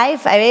a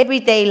life, an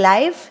everyday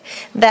life,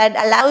 that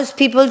allows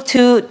people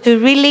to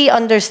really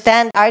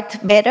understand art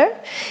better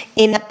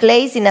in a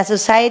place, in a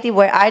society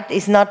where art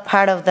is not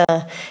part of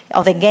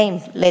the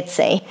game, let's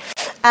say.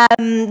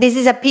 This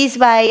is a piece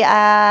by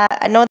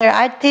another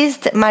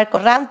artist, Marco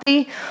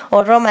Rampri,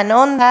 or Roman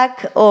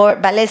Ondak, or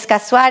Valesca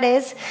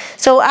Suarez.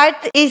 So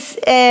art is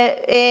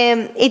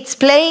it's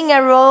playing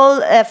a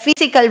role, a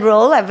physical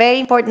role, a very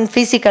important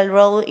physical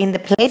role in the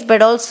place,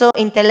 but also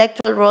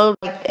intellectual role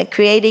by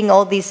creating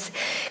all these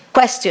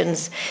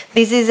questions.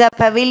 This is a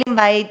pavilion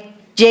by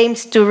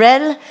James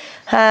Turrell,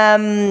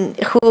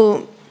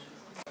 who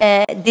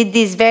did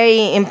this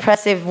very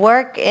impressive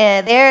work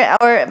there,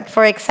 or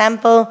for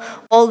example,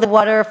 all the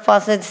water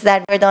faucets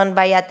that were done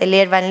by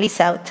Atelier Van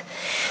Lieshout.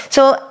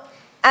 So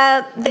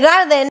the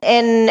garden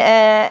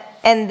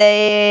and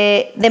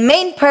the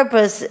main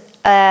purpose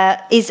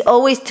is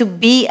always to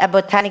be a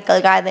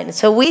botanical garden.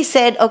 So we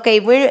said, okay,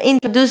 we're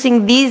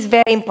introducing this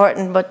very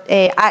important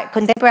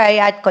contemporary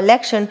art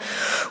collection.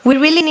 We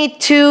really need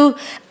to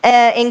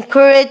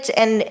encourage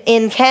and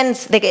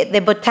enhance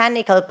the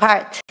botanical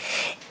part.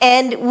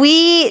 And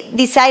we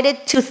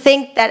decided to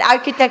think that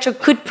architecture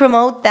could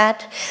promote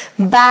that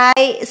by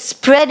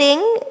spreading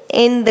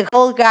in the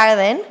whole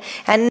garden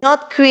and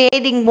not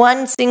creating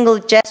one single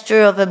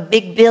gesture of a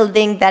big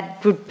building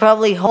that would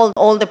probably hold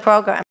all the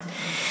programs.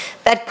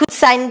 That could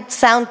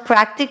sound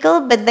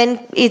practical, but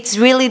then it's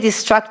really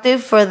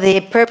destructive for the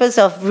purpose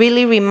of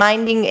really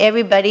reminding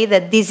everybody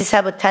that this is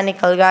a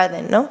botanical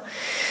garden, no?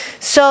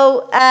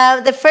 So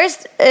the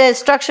first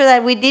structure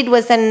that we did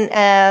was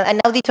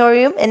an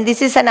auditorium, and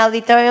this is an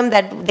auditorium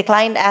that the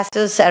client asked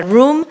us a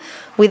room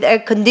with air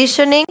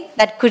conditioning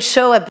that could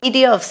show a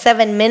video of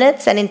 7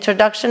 minutes, an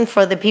introduction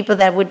for the people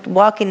that would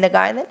walk in the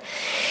garden.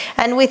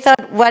 And we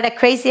thought, what a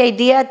crazy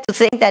idea to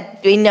think that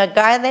in a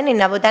garden,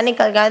 in a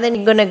botanical garden,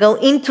 you're going to go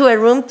into a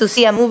room to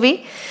see a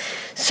movie.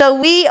 So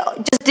we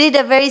just did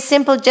a very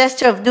simple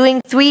gesture of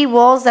doing 3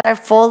 walls that are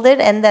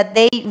folded and that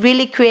they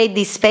really create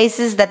these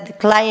spaces that the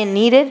client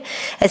needed.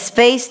 A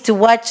space to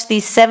watch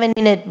this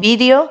 7-minute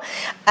video,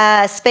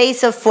 a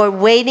space for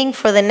waiting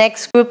for the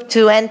next group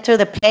to enter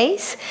the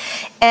place,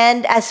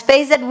 and a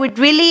space that would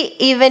really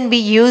even be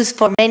used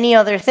for many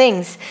other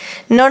things.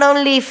 Not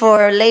only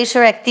for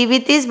leisure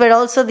activities, but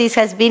also this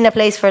has been a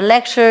place for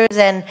lectures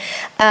and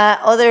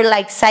other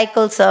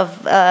cycles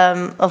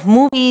of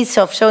movies,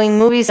 of showing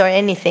movies or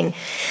anything.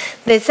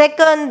 The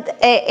second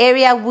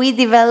area we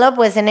developed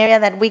was an area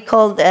that we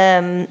called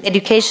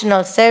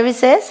educational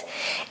services.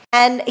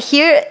 And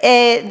here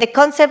the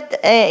concept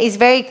is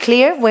very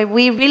clear, where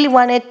we really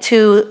wanted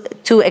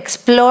to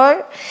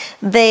explode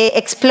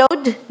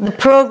the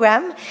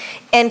program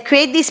and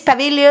create these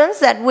pavilions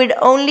that would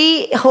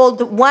only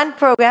hold one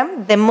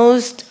program, the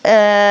most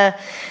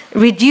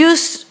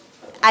reduced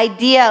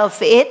idea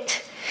of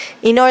it,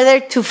 in order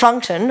to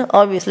function,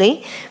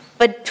 obviously.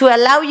 but to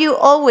allow you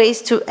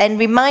always to, and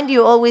remind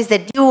you always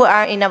that you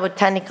are in a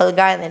botanical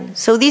garden.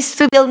 So these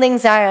two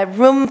buildings are a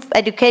room,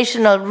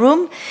 educational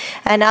room,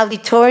 an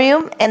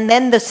auditorium, and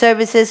then the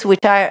services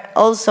which are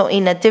also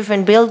in a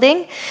different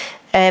building,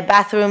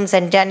 bathrooms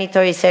and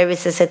janitorial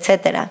services,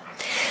 etc.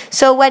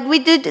 So what we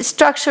did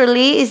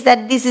structurally is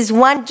that this is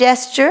one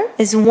gesture,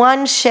 is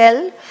one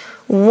shell,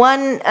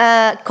 one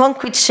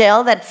concrete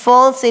shell that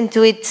falls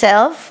into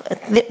itself,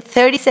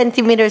 30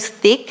 centimeters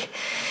thick,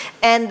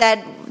 and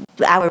that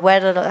our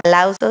weather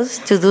allows us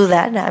to do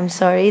that. I'm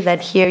sorry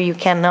that here you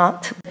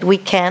cannot, but we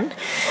can.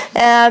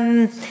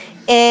 And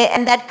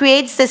that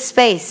creates the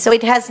space. So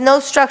it has no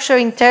structure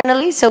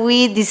internally, so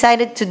we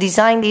decided to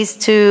design this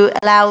to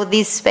allow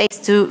this space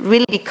to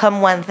really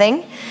become one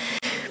thing.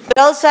 But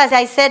also, as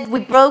I said,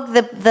 we broke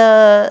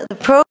the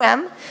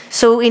program.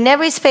 So in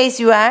every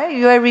space you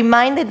are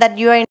reminded that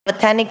you are in a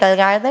botanical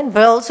garden.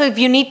 But also, if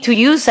you need to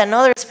use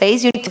another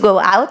space, you need to go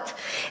out.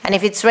 And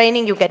if it's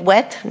raining, you get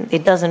wet.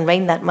 It doesn't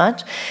rain that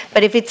much.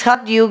 But if it's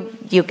hot, you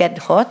get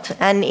hot.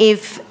 And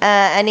if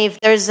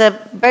there's a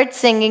bird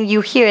singing,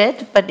 you hear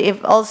it. But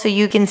if also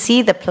you can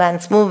see the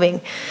plants moving.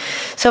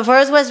 So for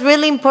us, it was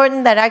really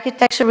important that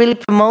architecture really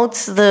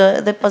promotes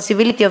the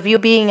possibility of you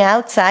being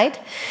outside,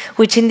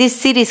 which in this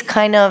city is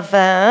kind of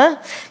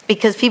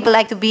because people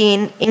like to be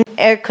in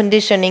air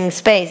conditioning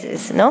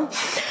spaces, no?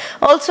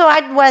 Also,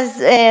 art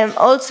was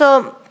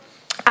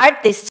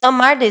artists.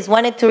 Some artists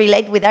wanted to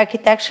relate with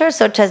architecture,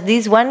 such as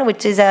this one,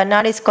 which is an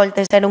artist called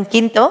Tercero un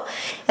Quinto,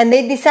 and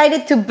they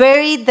decided to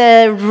bury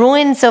the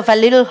ruins of a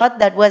little hut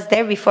that was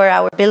there before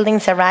our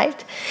buildings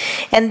arrived,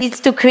 and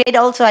this to create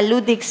also a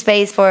ludic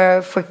space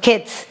for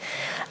kids.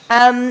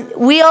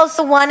 We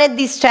also wanted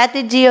the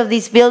strategy of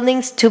these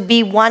buildings to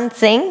be one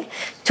thing,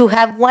 to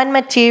have one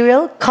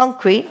material,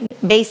 concrete,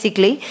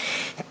 basically,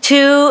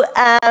 to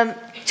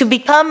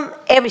become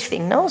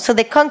everything, no? So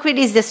the concrete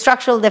is the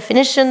structural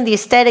definition, the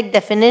aesthetic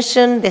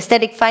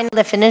final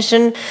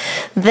definition,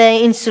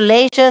 the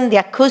insulation, the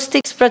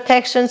acoustics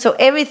protection, so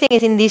everything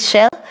is in this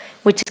shell,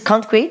 which is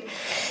concrete.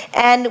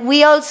 And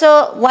we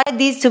also wanted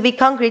these to be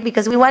concrete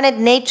because we wanted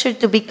nature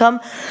to become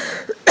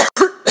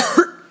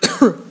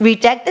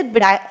rejected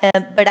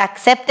but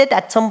accepted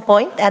at some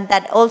point, and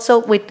that also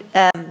would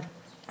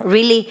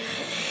really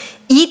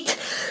eat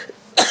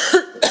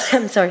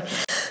I'm sorry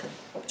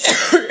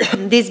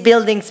these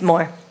buildings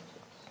more.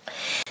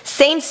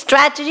 Same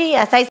strategy,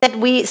 as I said,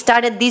 we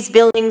started these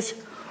buildings,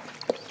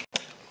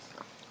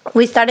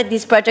 we started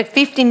this project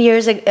 15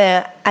 years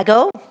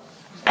ago,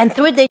 and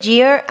through the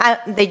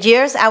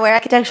years our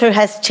architecture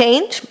has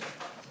changed.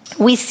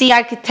 We see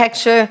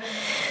architecture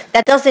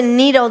that doesn't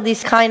need all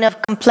this kind of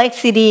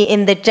complexity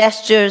in the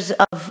gestures,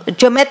 of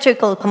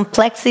geometrical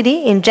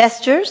complexity in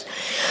gestures.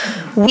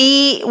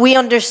 We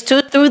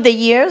understood through the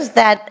years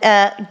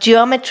that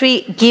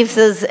geometry gives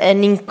us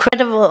an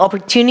incredible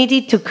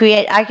opportunity to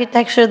create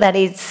architecture that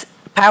is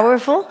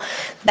powerful,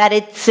 that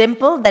it's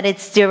simple, that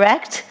it's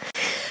direct.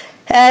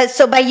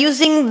 So by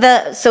using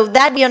so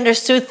that we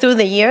understood through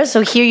the years.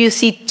 So here you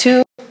see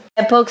two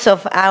epochs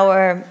of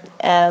our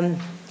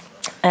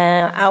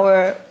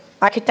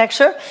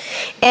architecture,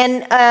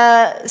 and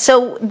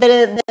so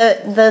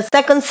the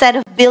second set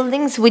of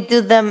buildings we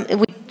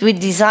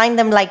designed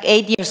them like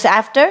 8 years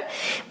after,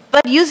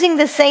 but using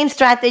the same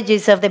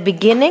strategies of the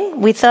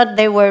beginning. We thought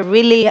they were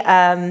really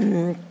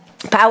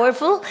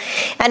powerful,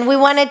 and we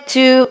wanted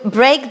to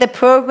break the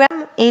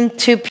program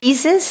into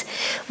pieces.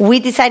 We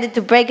decided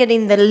to break it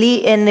in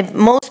the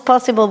most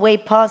possible way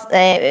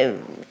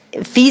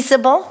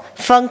feasible,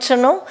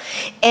 functional,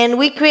 and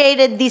we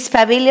created these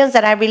pavilions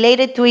that are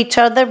related to each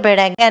other, but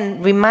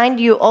again, remind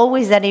you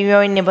always that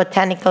you're in a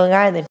botanical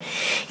garden.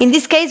 In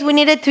this case, we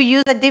needed to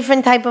use a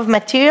different type of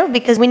material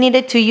because we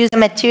needed to use a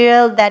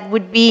material that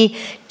would be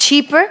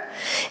cheaper,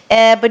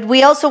 but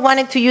we also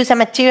wanted to use a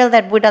material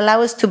that would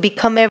allow us to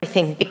become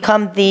everything,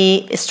 become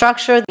the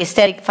structure, the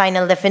aesthetic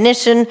final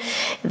definition,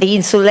 the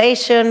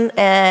insulation,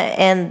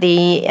 and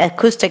the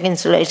acoustic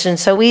insulation.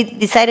 So we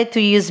decided to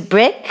use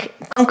brick,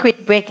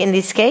 concrete brick in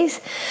this case.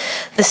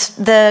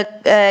 The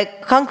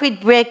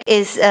concrete brick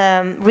is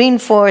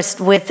reinforced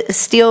with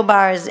steel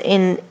bars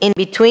in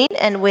between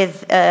and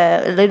with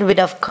a little bit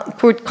of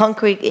poured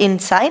concrete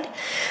inside.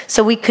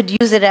 So we could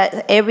use it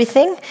as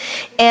everything.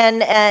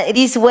 And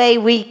this way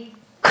we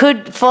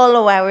could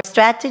follow our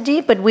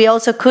strategy, but we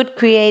also could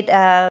create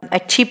a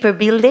cheaper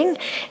building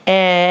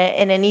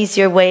and an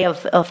easier way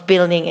of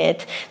building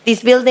it.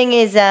 This building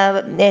is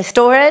a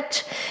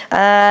storage,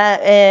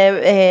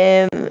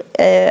 a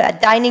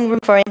dining room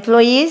for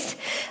employees,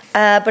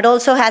 but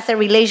also has a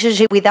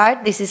relationship with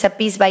art. This is a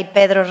piece by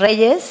Pedro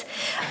Reyes.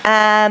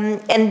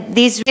 And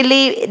this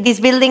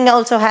building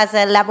also has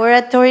a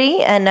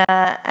laboratory and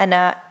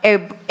a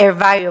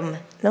herbarium.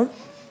 No?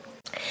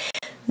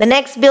 The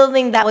next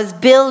building that was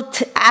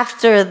built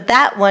after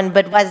that one,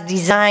 but was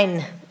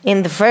designed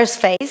in the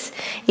first phase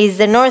is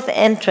the north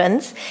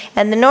entrance,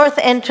 and the north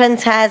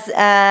entrance has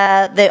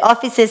the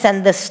offices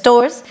and the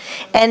stores,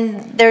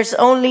 and there's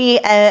only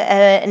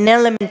an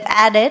element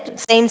added,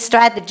 same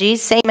strategy,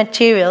 same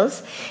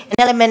materials, an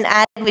element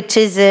added which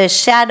is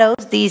shadows,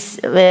 these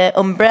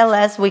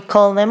umbrellas we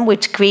call them,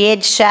 which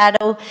create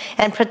shadow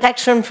and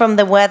protection from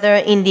the weather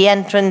in the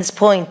entrance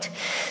point.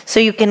 So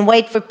you can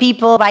wait for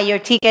people, buy your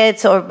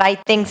tickets or buy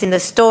things in the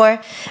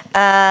store,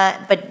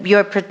 but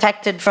you're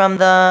protected from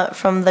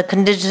the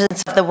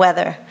conditions of the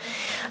weather.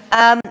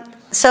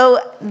 So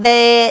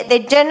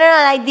the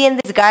general idea in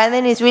this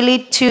garden is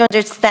really to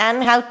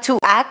understand how to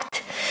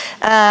act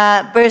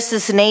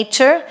versus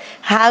nature,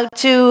 how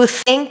to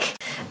think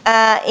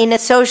in a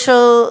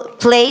social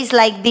place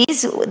like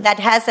this that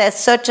has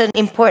such an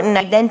important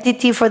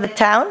identity for the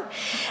town,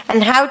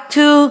 and how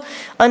to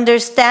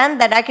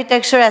understand that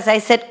architecture, as I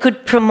said,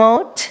 could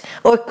promote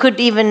or could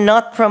even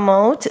not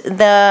promote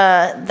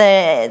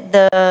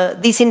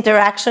these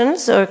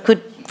interactions, or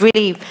could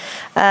really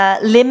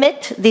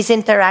limit these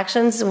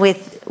interactions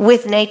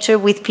with nature,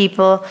 with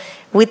people,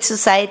 with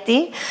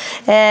society,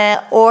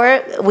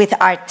 or with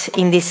art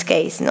in this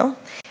case, no?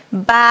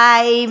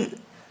 By,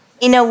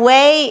 in a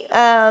way,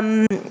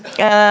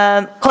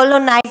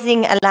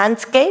 colonizing a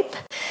landscape,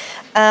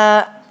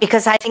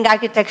 because I think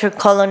architecture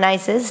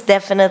colonizes,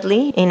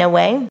 definitely, in a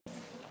way.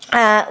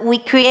 We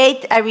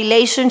create a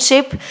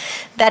relationship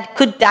that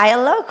could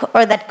dialogue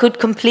or that could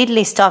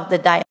completely stop the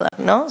dialogue,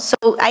 no? So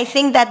I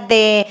think that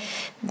the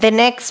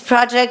next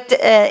project,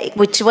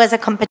 which was a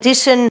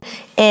competition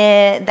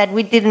that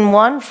we didn't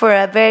want for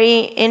a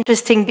very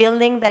interesting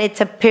building, that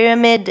it's a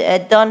pyramid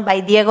done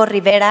by Diego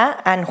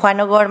Rivera and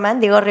Juan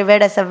O'Gorman. Diego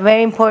Rivera is a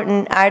very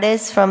important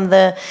artist from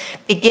the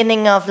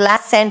beginning of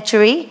last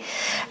century.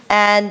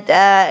 And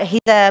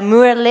he's a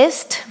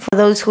muralist, for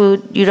those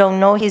who you don't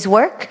know his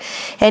work.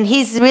 And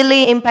he's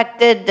really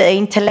impacted the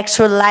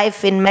intellectual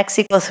life in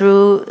Mexico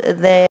through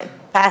the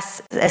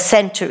past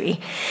century.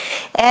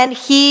 And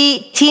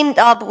he teamed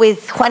up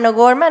with Juan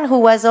O'Gorman, who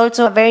was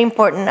also a very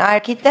important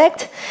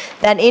architect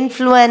that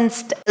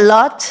influenced a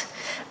lot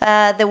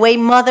the way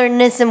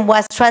modernism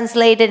was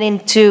translated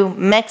into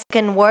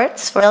Mexican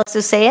words, for us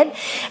to say it.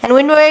 And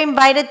when we were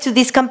invited to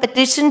this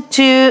competition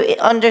to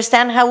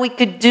understand how we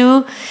could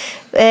do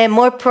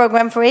more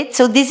program for it.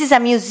 So this is a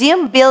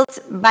museum built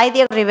by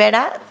Diego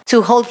Rivera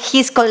to hold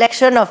his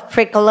collection of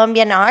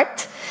pre-Columbian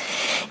art,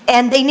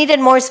 and they needed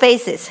more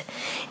spaces.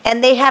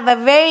 And they have a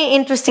very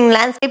interesting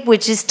landscape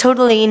which is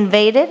totally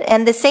invaded,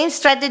 and the same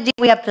strategy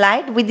we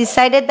applied. We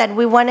decided that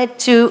we wanted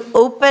to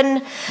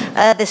open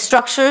the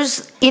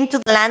structures into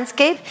the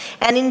landscape,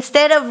 and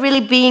instead of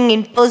really being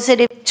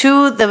impositive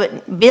to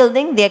the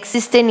building, the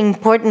existing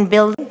important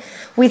building,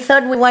 we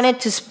thought we wanted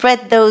to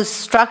spread those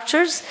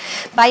structures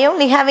by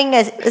only having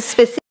a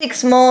specific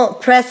small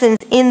presence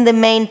in the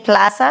main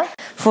plaza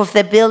for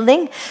the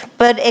building,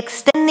 but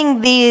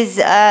extending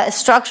these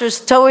structures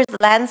towards the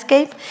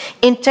landscape,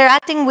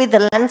 interacting with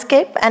the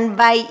landscape, and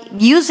by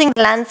using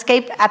the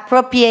landscape,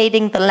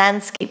 appropriating the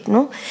landscape.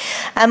 No?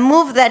 A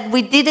move that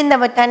we did in the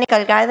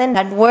Botanical Garden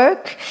that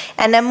worked,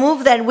 and a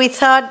move that we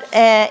thought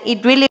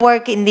it really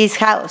worked in this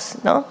house.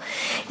 No?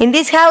 In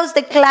this house,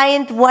 the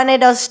client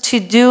wanted us to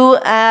do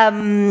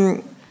a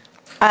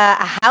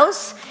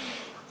house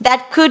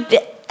that could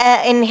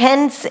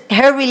enhance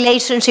her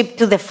relationship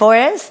to the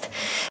forest,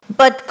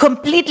 but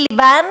completely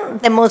ban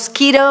the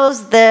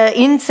mosquitoes, the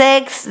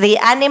insects, the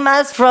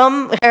animals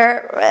from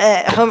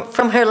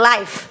her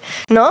life.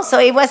 No, so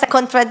it was a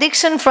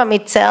contradiction from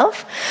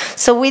itself.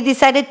 So we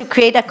decided to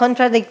create a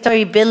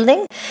contradictory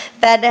building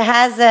that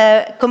has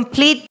a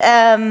completely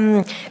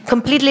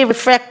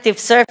refractive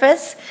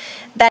surface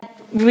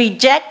that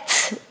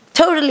rejects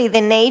totally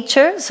the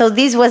nature. So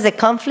this was a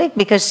conflict,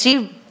 because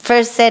she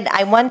first said,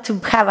 I want to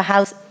have a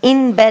house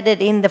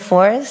embedded in the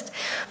forest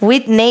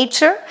with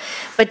nature,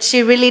 but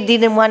she really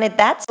didn't want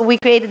that. So we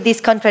created this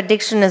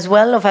contradiction as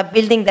well of a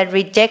building that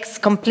rejects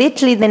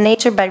completely the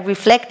nature by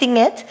reflecting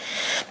it,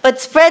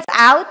 but spreads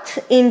out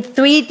in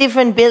three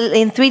different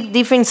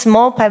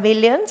small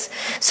pavilions.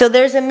 So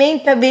there's a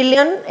main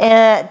pavilion,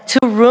 2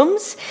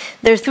 rooms.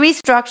 There are 3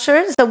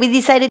 structures. So we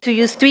decided to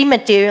use 3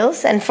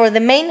 materials, and for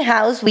the main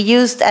house we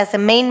used as a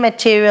main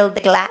material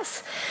the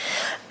glass.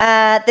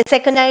 The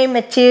secondary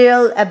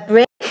material, a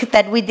brick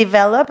that we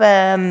developed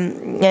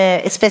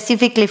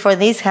specifically for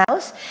this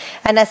house,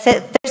 and a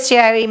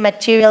tertiary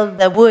material,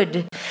 the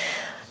wood.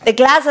 The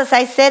glass, as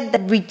I said,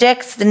 that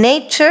rejects the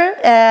nature,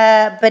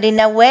 but in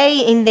a way,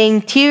 in the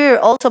interior,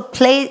 also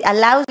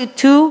allows you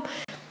to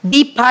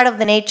be part of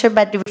the nature,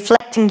 but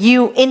reflecting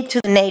you into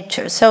the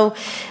nature. So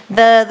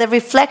the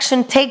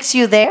reflection takes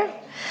you there.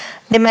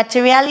 The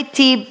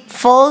materiality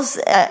falls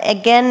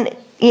again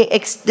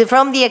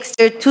from the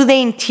exterior to the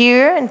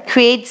interior and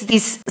creates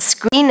this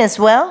screen as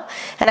well.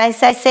 And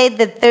as I say,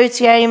 the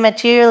tertiary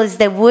material is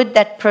the wood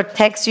that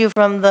protects you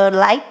from the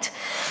light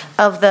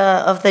of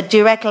the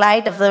direct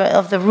light of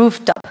the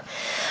rooftop.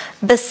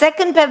 The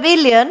second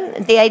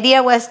pavilion, the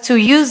idea was to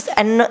use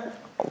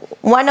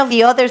one of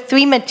the other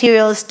three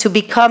materials to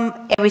become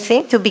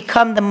everything, to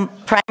become the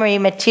primary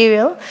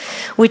material,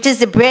 which is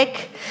the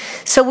brick.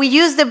 So we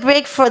use the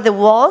brick for the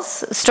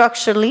walls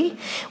structurally.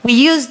 We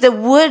use the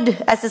wood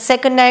as a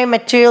secondary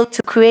material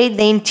to create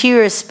the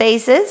interior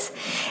spaces.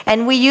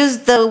 And we use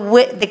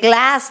the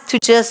glass to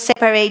just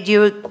separate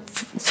you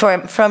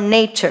from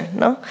nature.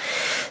 No?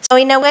 So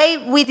in a way,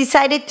 we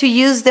decided to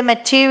use the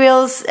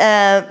materials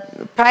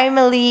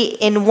primarily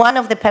in one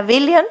of the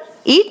pavilion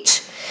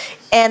each,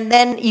 and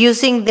then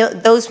using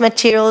those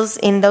materials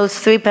in those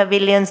three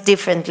pavilions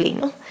differently.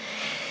 No?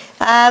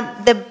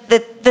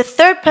 The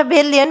third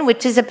pavilion,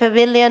 which is a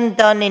pavilion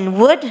done in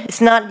wood, is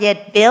not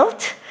yet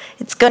built.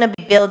 It's going to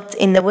be built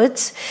in the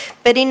woods.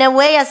 But in a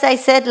way, as I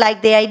said,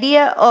 like the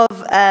idea of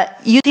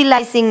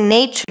utilizing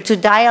nature to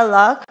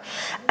dialogue,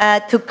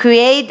 to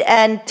create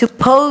and to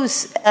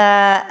pose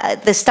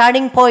the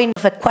starting point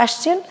of a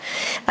question,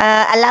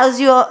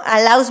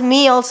 allows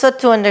me also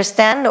to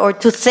understand or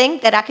to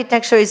think that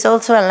architecture is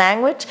also a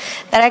language,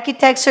 that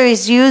architecture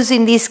is used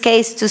in this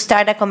case to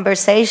start a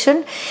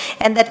conversation,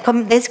 and that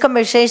this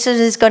conversation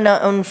is going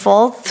to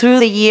unfold through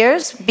the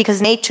years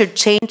because nature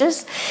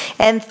changes,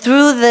 and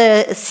through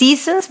the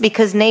seasons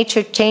because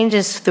nature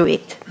changes through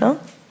it. No?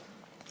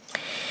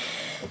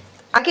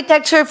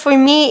 Architecture for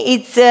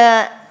me,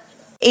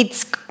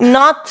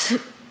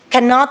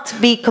 cannot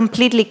be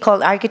completely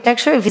called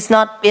architecture if it's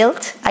not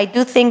built. I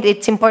do think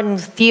it's important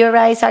to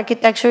theorize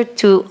architecture,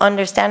 to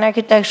understand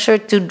architecture,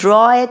 to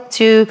draw it,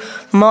 to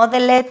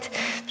model it,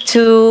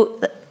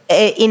 to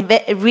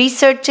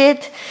research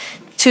it,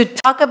 to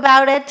talk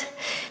about it.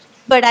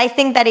 But I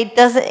think that it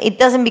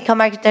doesn't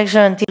become architecture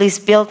until it's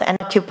built and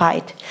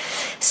occupied.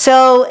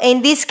 So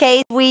in this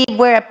case, we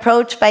were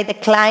approached by the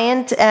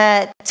client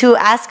to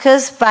ask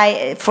us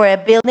for a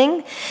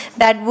building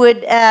that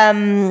would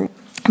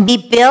be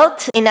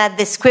built in a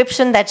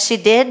description that she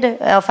did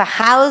of a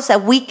house, a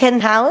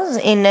weekend house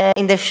in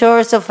the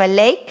shores of a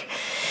lake.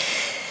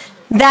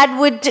 That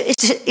would,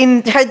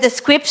 in her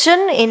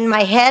description, in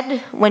my head,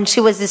 when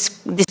she was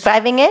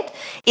describing it,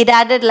 it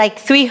added like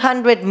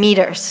 300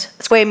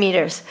 square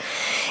meters.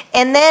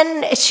 And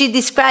then she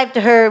described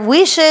her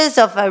wishes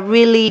of a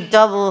really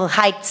double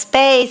height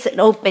space, an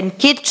open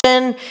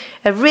kitchen,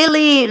 a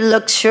really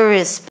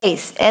luxurious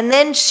space. And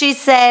then she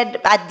said,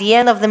 at the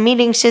end of the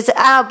meeting, she said,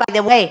 by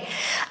the way,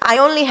 I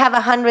only have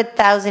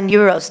 100,000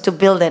 euros to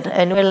build it.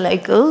 And we're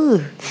like,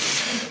 ooh.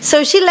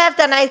 So she left,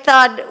 and I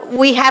thought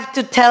we have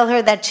to tell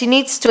her that she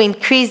needs to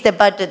increase the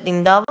budget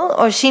in double,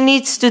 or she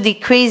needs to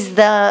decrease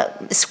the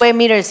square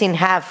meters in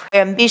half,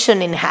 her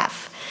ambition in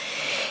half.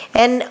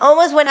 And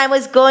almost when I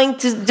was going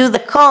to do the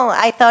call,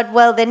 I thought,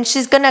 well, then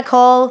she's going to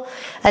call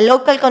a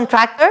local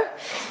contractor,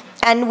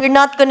 and we're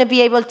not going to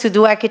be able to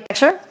do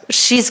architecture.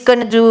 She's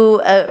going to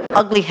do an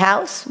ugly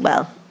house.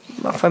 Well,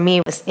 for me,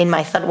 it was, in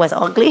my thought, was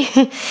ugly.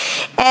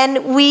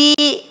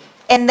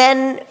 And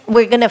then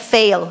we're going to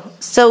fail.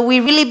 So we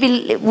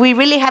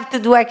really have to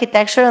do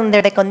architecture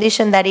under the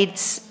condition that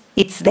it's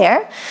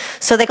there.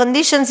 So the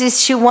conditions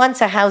is she wants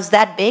a house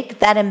that big,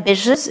 that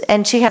ambitious,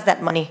 and she has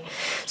that money.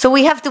 So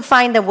we have to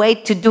find a way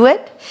to do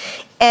it.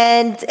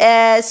 And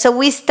so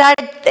we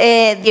started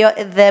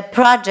the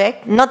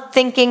project, not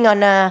thinking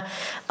on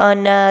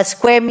a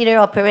square meter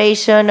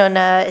operation, on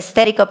a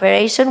aesthetic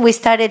operation. We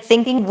started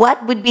thinking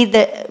what would be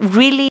the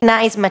really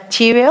nice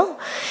material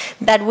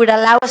that would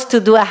allow us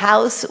to do a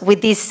house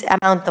with this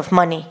amount of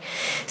money.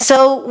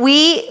 So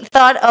we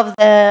thought of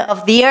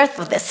the earth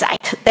of the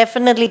site.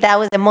 Definitely that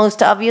was the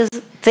most obvious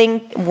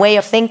way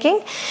of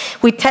thinking.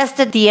 We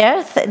tested the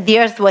earth. The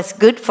earth was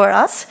good for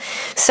us.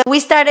 So we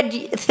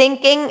started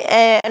thinking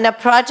in a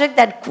project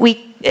that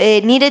we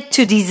needed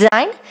to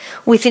design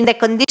within the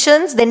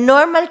conditions, the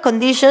normal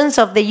conditions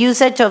of the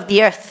usage of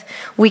the earth.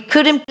 We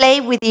couldn't play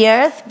with the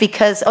earth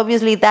because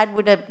obviously that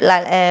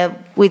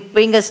would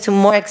bring us to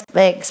more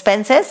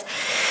expenses.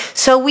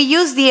 So we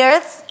used the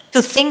earth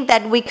to think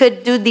that we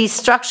could do this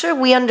structure.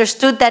 We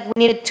understood that we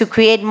needed to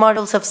create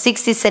models of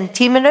 60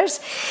 centimeters.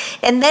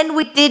 And then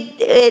we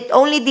did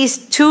only these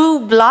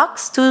two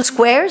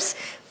squares,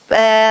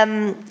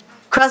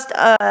 crossed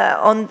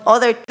on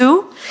other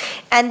two,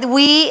 and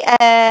we,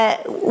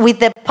 with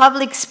the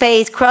public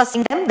space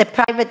crossing them, the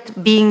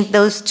private being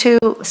those two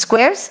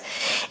squares,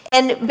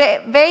 and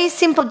very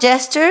simple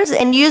gestures,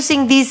 and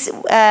using these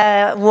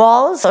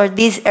walls or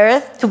this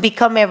earth to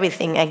become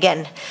everything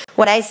again.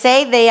 What I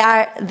say, they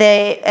are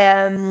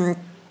the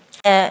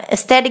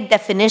aesthetic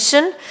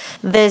definition,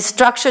 the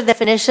structure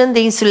definition,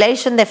 the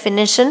insulation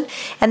definition,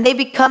 and they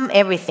become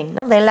everything.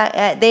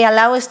 They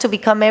allow us to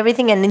become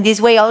everything, and in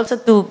this way also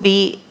to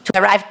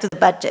arrive to the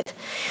budget.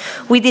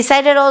 We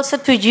decided also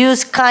to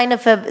use kind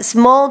of a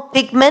small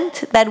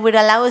pigment that would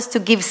allow us to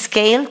give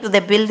scale to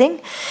the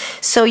building,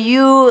 so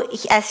you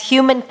as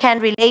human can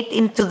relate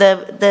into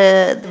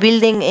the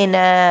building in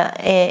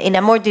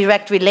a more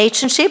direct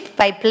relationship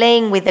by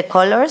playing with the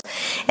colors,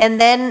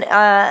 and then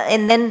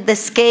the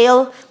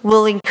scale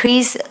will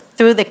increase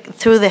through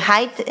the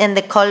height, and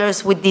the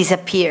colors would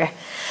disappear.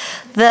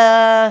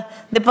 The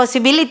the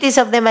possibilities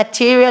of the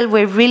material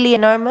were really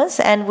enormous,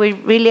 and were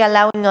really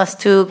allowing us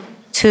to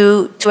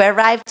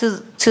arrive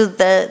to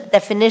the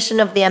definition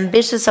of the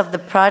ambitions of the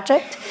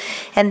project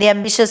and the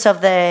ambitions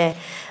of the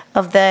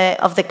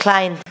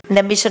client, the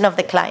ambition of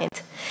the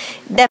client.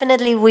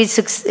 Definitely we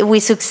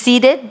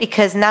succeeded,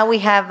 because now we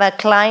have a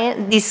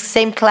client, this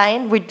same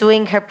client, we're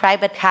doing her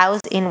private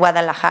house in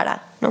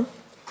Guadalajara. No?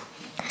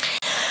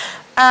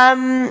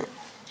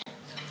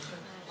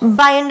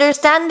 By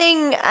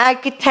understanding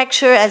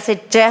architecture as a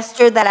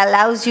gesture that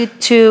allows you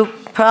to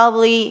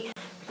probably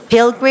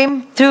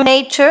pilgrim through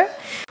nature,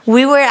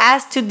 we were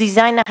asked to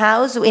design a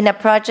house in a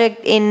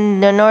project in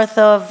the north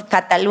of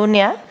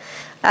Catalonia.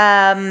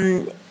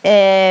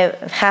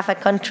 Half a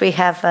country,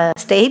 half a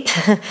state,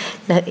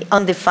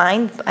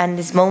 undefined at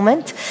this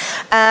moment,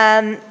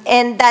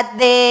 and that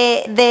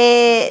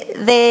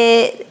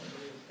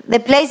the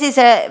place is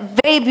a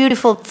very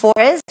beautiful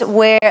forest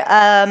where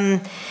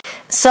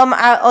some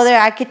other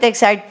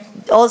architects are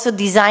also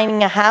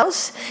designing a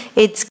house.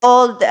 It's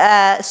called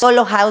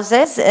Solo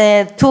Houses.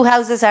 2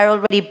 houses are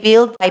already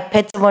built by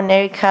Peter von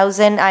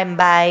Erichhausen and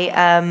by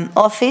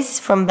Office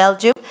from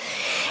Belgium.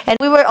 And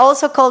we were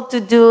also called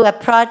to do a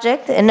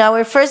project. And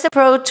our first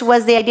approach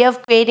was the idea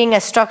of creating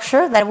a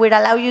structure that would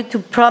allow you to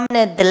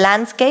promenade the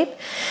landscape,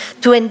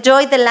 to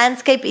enjoy the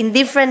landscape in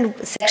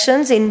different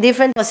sections, in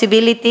different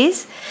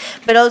possibilities,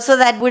 but also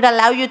that would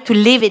allow you to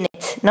live in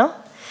it, no?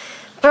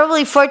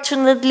 Probably,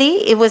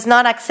 fortunately, it was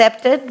not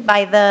accepted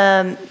by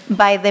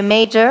the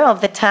mayor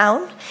of the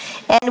town,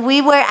 and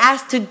we were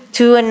asked to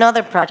do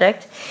another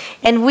project,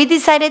 and we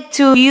decided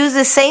to use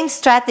the same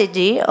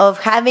strategy of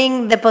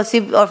having the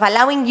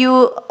allowing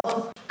you,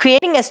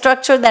 creating a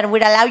structure that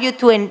would allow you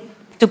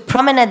to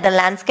promenade the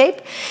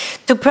landscape,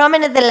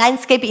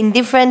 in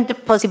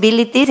different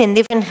possibilities, in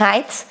different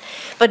heights.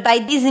 But by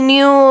this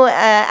new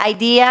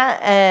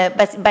idea,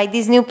 by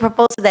this new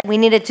proposal that we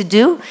needed to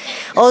do,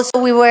 also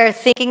we were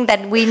thinking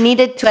that we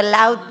needed to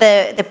allow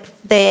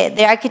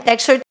the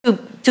architecture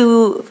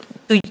to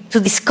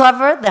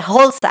discover the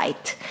whole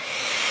site.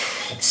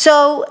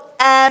 So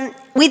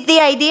with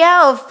the idea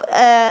of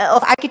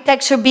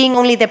architecture being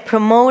only the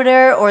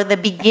promoter or the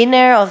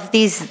beginner of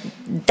this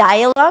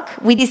dialogue,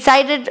 we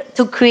decided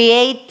to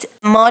create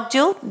a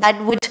module that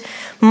would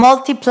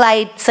multiply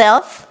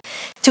itself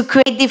to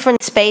create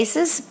different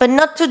spaces, but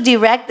not to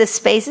direct the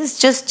spaces,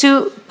 just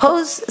to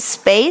pose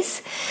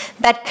space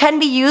that can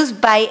be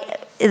used by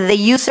the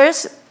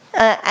users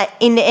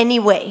in any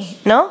way,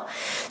 no?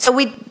 So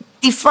we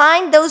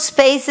define those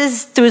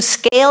spaces through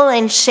scale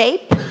and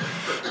shape,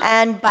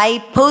 and by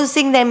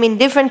posing them in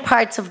different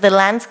parts of the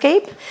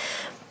landscape,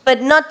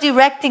 but not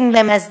directing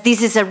them as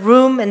this is a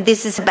room and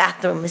this is a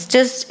bathroom. It's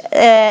just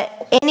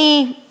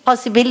any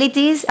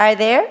possibilities are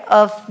there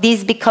of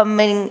this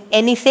becoming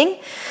anything.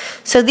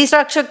 So this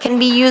structure can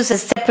be used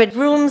as separate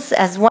rooms,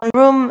 as one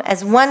room,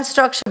 as one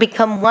structure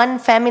become one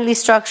family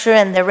structure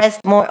and the rest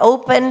more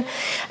open,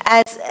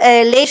 as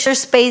leisure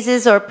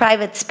spaces or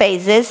private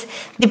spaces,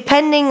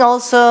 depending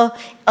also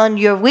on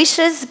your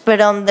wishes,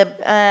 but on the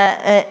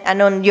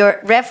and on your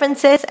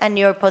references and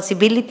your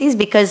possibilities,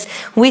 because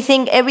we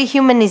think every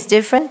human is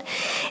different,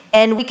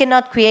 and we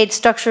cannot create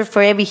structure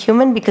for every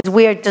human because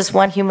we are just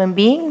one human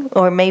being,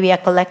 or maybe a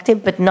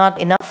collective, but not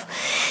enough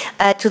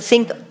to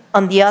think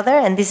on the other.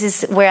 And this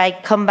is where I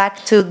come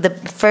back to the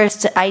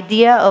first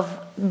idea of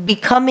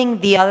becoming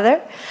the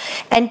other,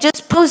 and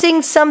just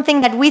posing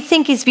something that we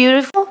think is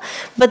beautiful,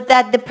 but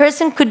that the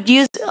person could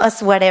use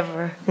as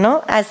whatever,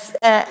 no, as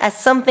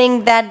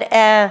something that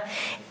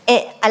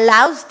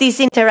allows this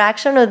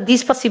interaction or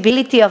this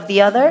possibility of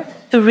the other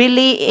to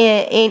really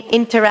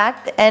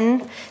interact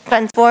and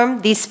transform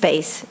this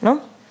space,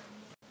 no.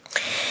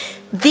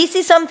 This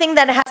is something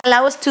that has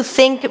allowed us to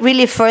think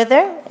really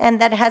further, and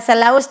that has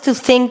allowed us to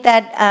think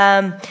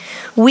that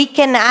we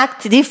can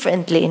act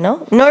differently.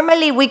 No?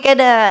 Normally we get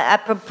a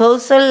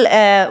proposal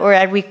or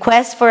a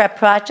request for a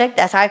project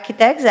as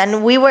architects,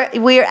 and we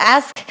are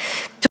asked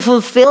to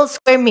fulfill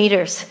square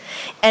meters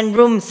and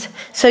rooms.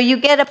 So you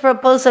get a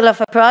proposal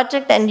of a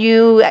project and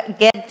you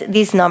get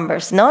these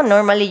numbers. No?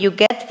 Normally you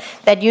get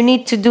that you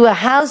need to do a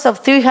house of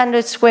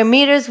 300 square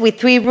meters with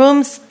 3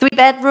 rooms, 3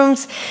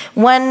 bedrooms,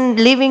 1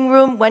 living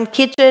room, 1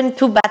 kitchen,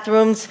 2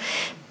 bathrooms,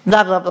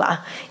 blah, blah, blah.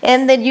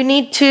 And then you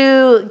need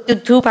to do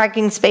 2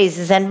 parking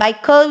spaces. And by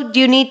code,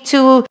 you need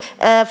to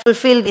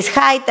fulfill this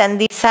height and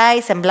this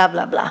size and blah,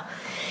 blah, blah.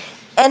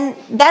 And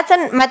that's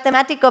a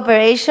mathematical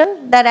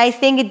operation that I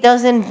think it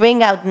doesn't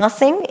bring out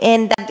nothing,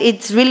 and that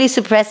it's really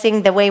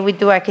suppressing the way we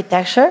do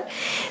architecture.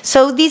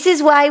 So this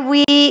is why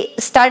we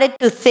started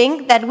to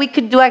think that we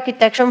could do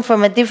architecture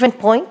from a different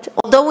point,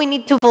 although we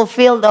need to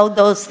fulfill all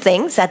those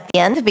things at the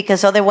end,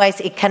 because otherwise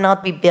it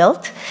cannot be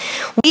built.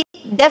 We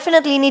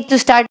definitely need to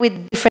start with a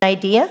different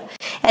idea.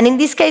 And in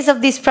this case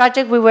of this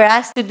project, we were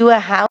asked to do a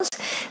house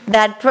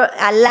that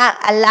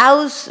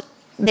allows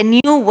the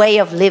new way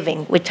of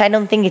living, which I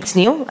don't think it's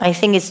new. I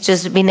think it's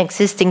just been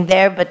existing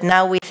there, but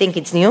now we think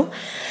it's new,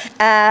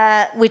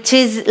 which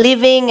is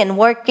living and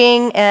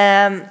working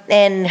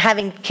and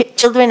having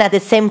children at the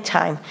same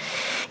time.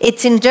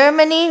 It's in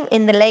Germany,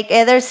 in the Lake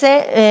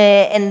Edersee,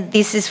 and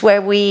this is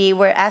where we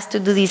were asked to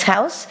do this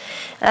house.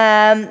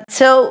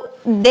 So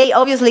they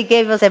obviously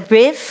gave us a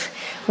brief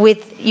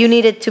with you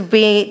needed to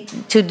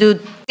do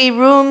 3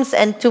 rooms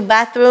and 2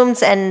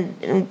 bathrooms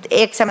and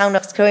X amount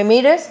of square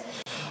meters.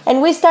 And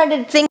we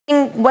started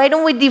thinking, why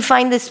don't we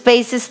define the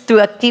spaces through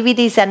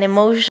activities and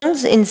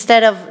emotions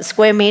instead of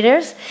square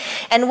meters?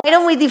 And why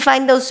don't we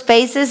define those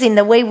spaces in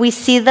the way we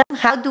see them?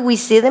 How do we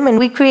see them? And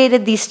we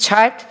created this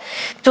chart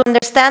to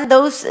understand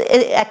those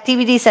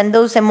activities and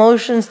those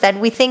emotions that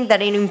we think that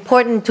are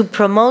important to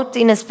promote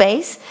in a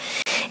space.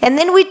 And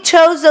then we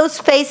chose those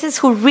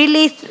spaces we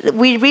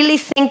really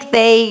think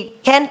they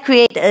can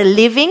create a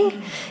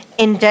living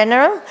in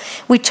general.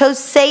 We chose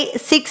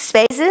 6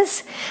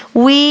 spaces.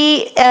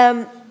 We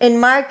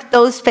enmark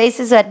those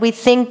spaces that we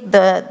think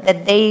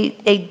that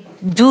they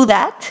do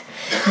that.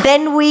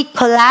 Then we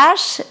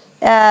collage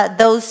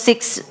those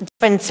 6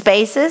 different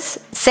spaces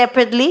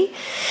separately.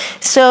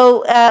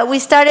 So we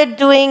started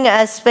doing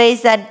a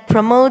space that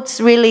promotes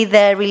really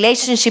the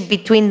relationship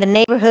between the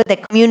neighborhood, the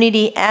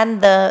community, and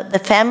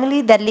the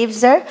family that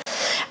lives there.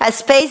 A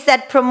space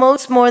that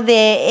promotes more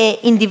the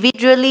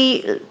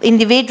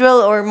individual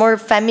or more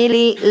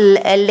family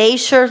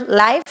leisure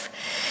life.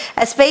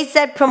 A space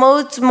that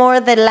promotes more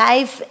the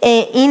life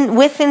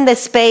within the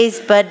space,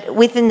 but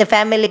within the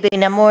family, but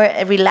in a more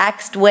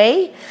relaxed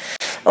way.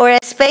 Or a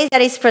space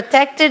that is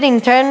protected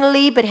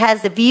internally, but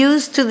has the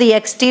views to the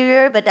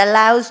exterior, but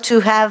allows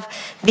to have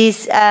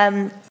these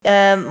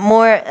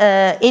more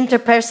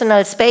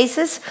interpersonal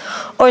spaces,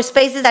 or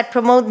spaces that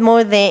promote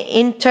more the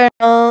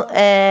internal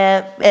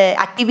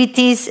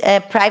activities,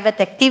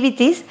 private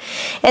activities.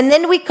 And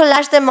then we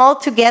collage them all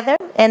together,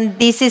 and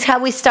this is how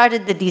we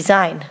started the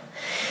design.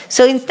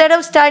 So instead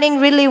of starting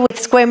really with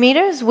square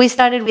meters, we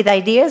started with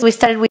ideas, we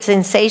started with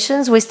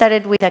sensations, we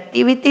started with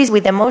activities,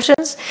 with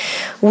emotions.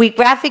 We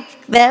graphic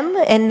them,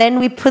 and then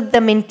we put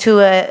them into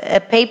a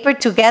paper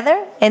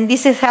together, and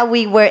this is how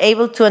we were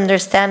able to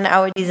understand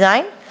our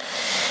design.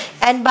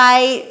 And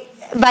by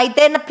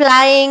then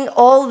applying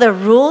all the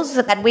rules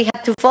that we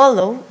had to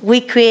follow,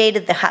 we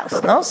created the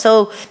house. No?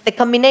 So the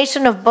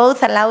combination of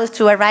both allows us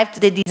to arrive to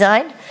the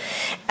design,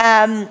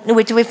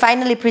 which we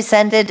finally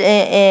presented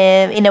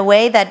in a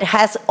way that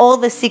has all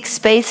the 6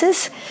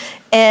 spaces,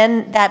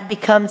 and that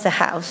becomes a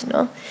house.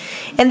 No?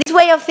 And this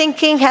way of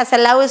thinking has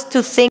allowed us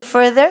to think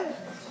further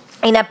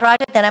in a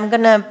project that I'm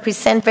going to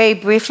present very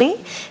briefly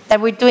that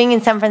we're doing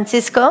in San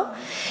Francisco.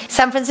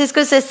 San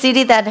Francisco is a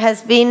city that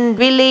has been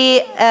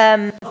really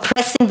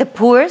pressing the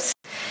poor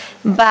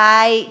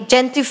by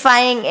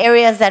gentrifying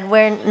areas that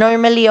were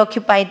normally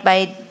occupied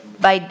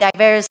by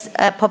diverse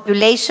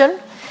population.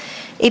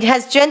 It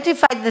has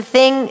gentrified the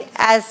thing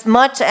as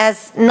much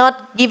as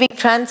not giving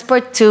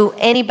transport to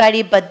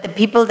anybody but the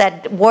people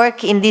that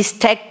work in these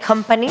tech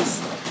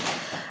companies.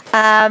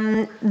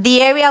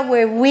 The area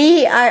where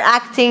we are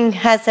acting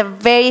has a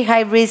very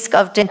high risk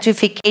of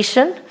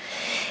gentrification.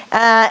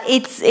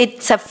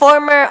 It's a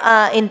former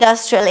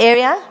industrial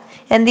area,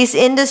 and this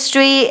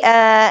industry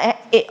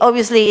it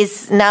obviously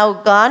is now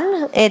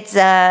gone.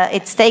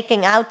 It's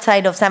taken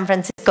outside of San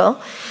Francisco,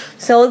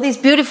 so all these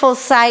beautiful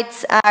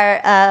sites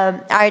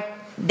are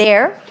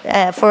there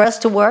for us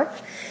to work.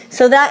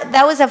 So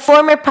that was a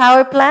former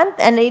power plant,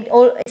 and it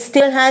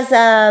still has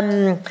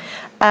a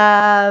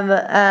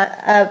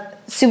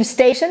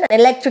substation, an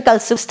electrical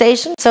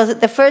substation. So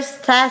the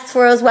first task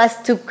for us was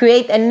to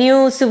create a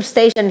new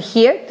substation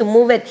here, to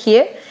move it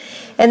here.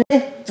 And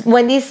then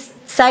when this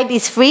site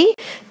is free,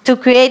 to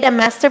create a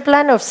master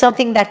plan of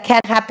something that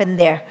can happen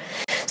there.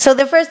 So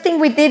the first thing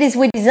we did is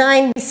we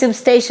designed the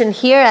substation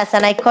here as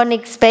an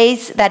iconic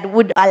space that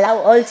would allow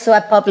also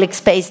a public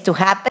space to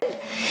happen.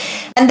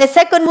 And the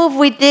second move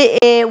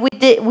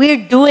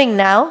we're doing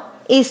now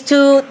is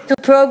to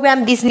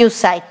program this new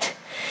site.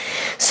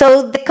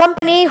 So the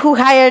company who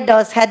hired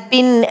us had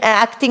been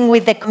acting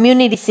with the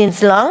community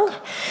since long.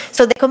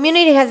 So the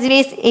community has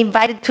been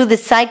invited to the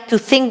site to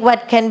think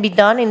what can be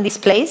done in this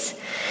place.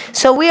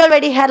 So we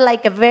already had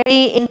like a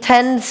very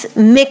intense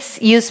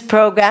mixed-use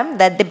program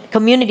that the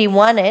community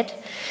wanted.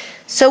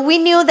 So we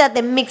knew that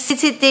the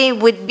mixicity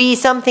would be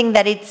something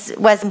that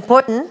was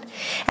important.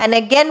 And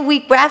again, we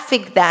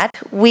graphic that,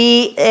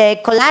 we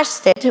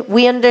collaged it.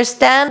 We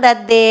understand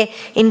that the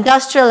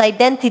industrial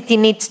identity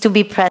needs to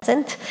be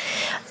present.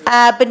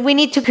 But we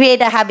need to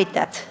create a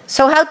habitat.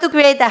 So how to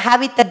create a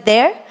habitat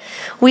there?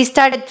 We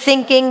started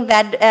thinking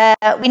that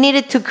we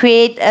needed to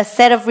create a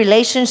set of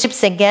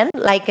relationships again,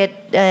 like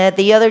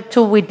the other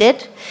two we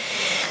did.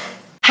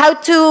 How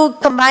to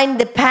combine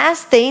the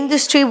past, the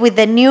industry, with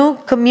the new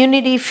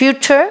community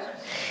future.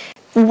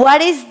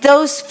 What is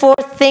those 4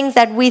 things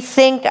that we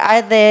think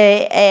are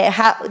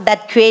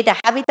that create a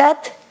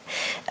habitat?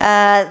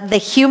 The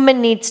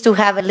human needs to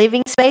have a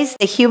living space.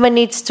 The human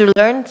needs to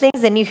learn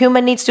things. The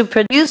human needs to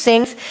produce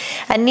things,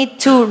 and need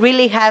to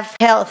really have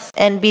health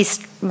and be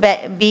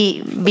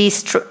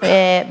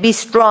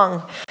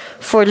strong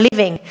for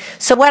living.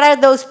 So what are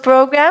those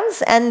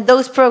programs? And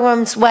those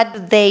programs, what do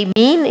they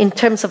mean in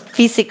terms of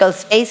physical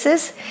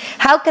spaces?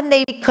 How can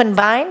they be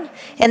combined?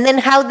 And then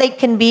how they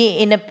can be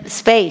in a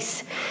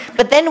space.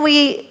 But then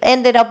we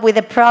ended up with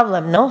a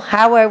problem, no?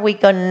 How are we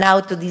going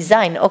now to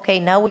design? Okay,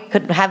 now we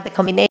could have the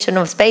combination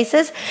of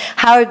spaces.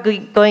 How are we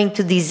going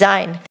to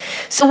design?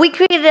 So we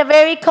created a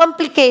very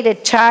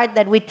complicated chart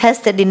that we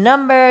tested in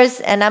numbers,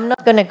 and I'm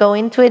not going to go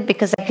into it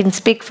because I can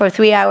speak for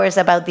 3 hours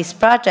about this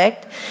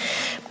project.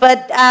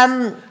 But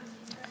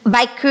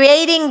by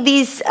creating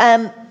these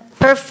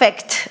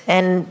perfect,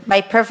 and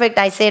by perfect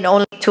I said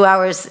only 2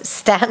 hours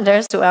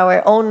standards to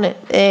our own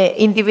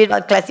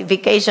individual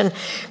classification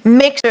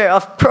mixture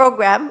of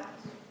program,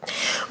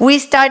 we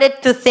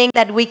started to think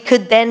that we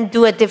could then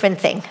do a different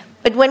thing.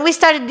 But when we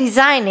started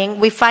designing,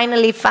 we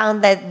finally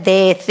found that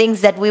the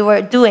things that we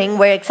were doing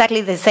were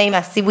exactly the same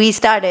as we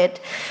started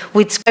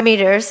with square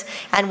meters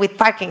and with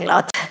parking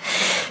lot.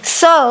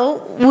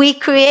 So we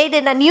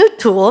created a new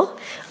tool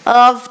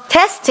of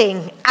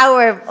testing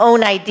our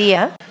own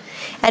idea,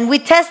 and we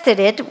tested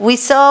it. We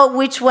saw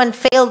which one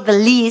failed the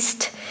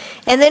least,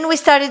 and then we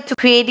started to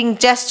creating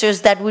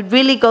gestures that would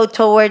really go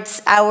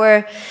towards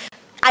our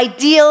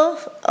ideal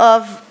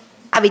of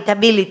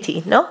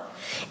habitability, no?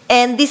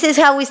 And this is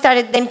how we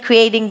started then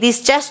creating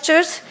these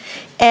gestures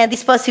and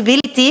these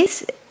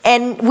possibilities,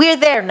 and we're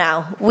there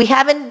now. We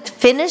haven't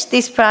finished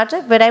this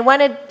project, but I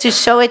wanted to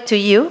show it to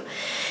you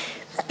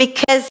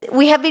because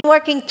we have been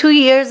working 2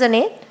 years on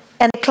it,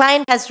 and the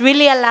client has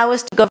really allowed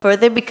us to go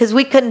further because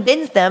we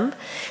convinced them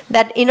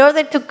that in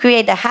order to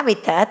create a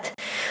habitat,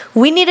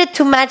 we needed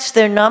to match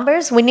their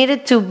numbers, we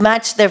needed to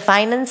match their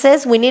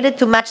finances, we needed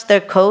to match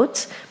their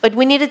codes, but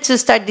we needed to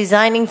start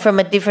designing from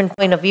a different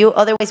point of view,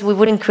 otherwise we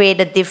wouldn't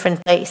create a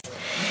different place.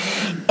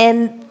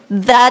 And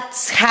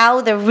that's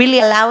how they're really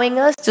allowing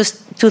us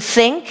to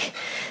think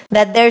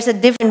that there's a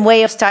different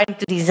way of starting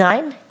to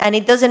design, and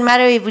it doesn't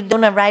matter if we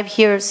don't arrive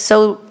here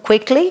so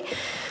quickly,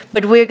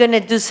 but we're going to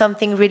do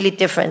something really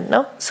different,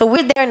 no? So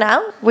we're there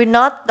now. We're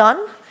not done.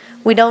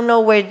 We don't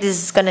know where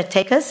this is going to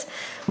take us,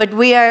 but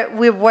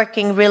we're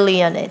working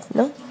really on it,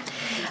 no?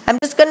 I'm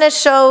just going to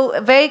show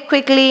very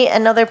quickly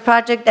another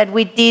project that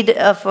we did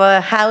of a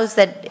house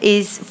that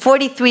is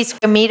 43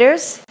 square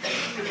meters.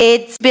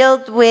 It's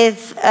built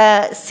with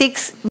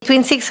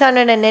between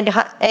 600 and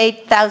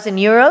 8,000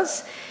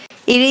 euros.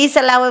 It is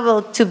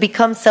allowable to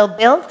become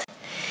self-built.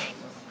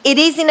 It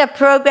is in a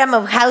program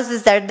of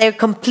houses that they're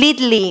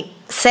completely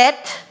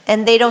set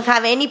and they don't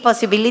have any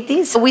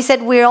possibilities. So we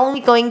said we're only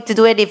going to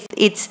do it if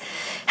it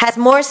has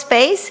more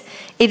space,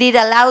 it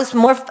allows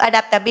more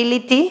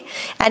adaptability,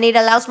 and it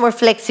allows more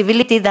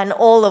flexibility than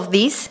all of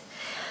these.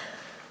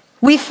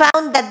 We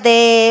found that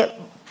the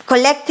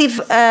collective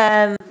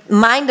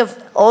mind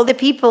of all the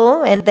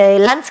people and the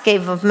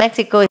landscape of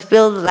Mexico is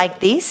built like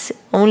this,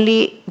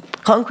 only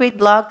concrete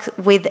blocks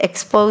with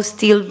exposed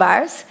steel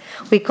bars.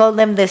 We call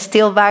them the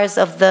steel bars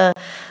of the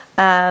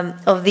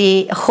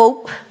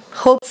hope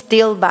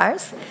steel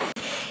bars.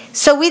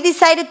 So we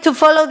decided to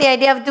follow the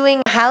idea of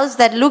doing a house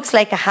that looks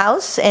like a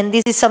house, and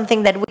this is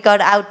something that we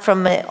got out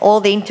from all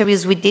the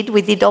interviews we did.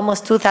 We did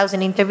almost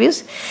 2,000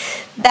 interviews.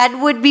 That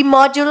would be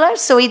modular,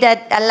 so it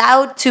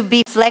allowed to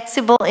be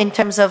flexible in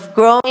terms of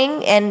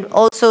growing and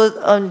also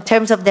in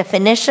terms of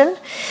definition.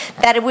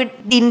 That would,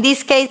 in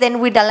this case, then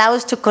would allow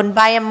us to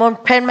combine a more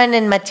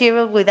permanent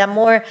material with a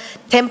more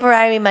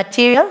temporary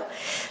material,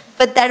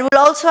 but that would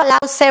also allow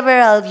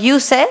several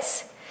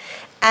uses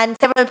and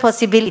several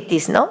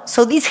possibilities, no?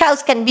 So this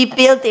house can be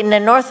built in the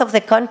north of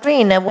the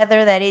country in a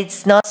weather that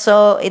it's not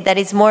so, that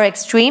is more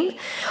extreme,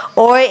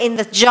 or in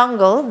the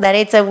jungle that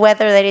it's a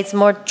weather that is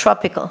more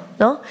tropical,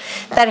 no?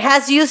 That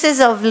has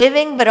uses of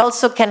living, but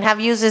also can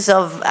have uses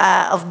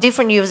of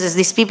different uses.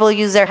 These people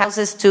use their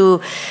houses to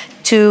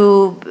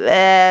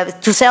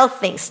sell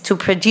things, to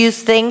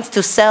produce things,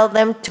 to sell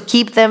them, to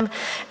keep them,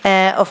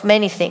 of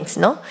many things,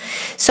 no?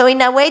 So in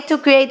a way to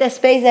create a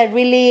space that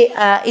really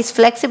is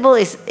flexible,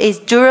 is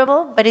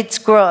durable, but it's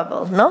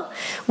growable, no?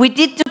 We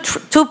did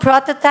two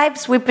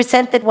prototypes. We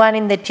presented one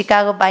in the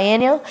Chicago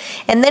Biennial,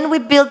 and then we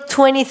built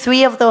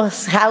 23 of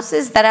those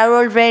houses that are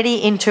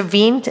already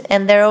intervened,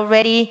 and they're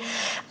already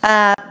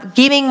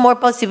giving more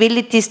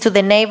possibilities to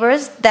the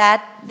neighbors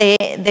that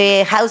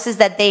the houses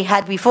that they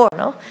had before,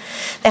 no?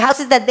 The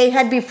houses that they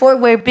had before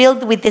were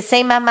built with the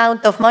same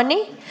amount of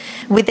money,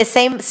 with the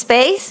same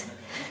space,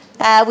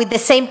 with the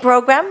same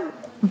program,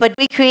 but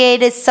we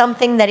created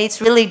something that is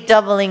really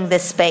doubling the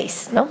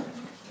space, no?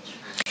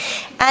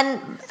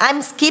 And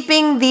I'm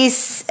skipping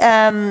this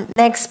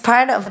next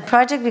part of the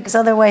project because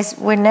otherwise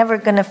we're never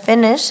going to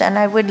finish, and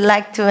I would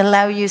like to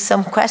allow you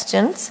some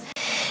questions.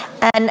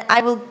 And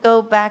I will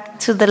go back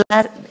to the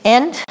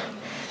end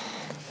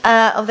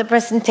of the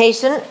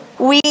presentation.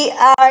 We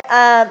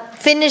are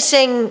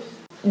finishing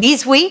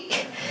this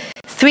week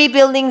 3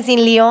 buildings in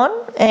Lyon.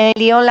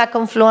 Lyon-La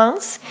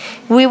Confluence.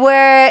 We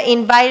were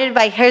invited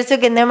by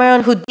Herzog and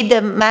Emeron, who did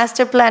the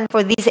master plan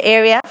for this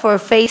area for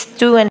phase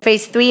 2 and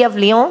phase 3 of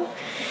Lyon.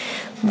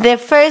 The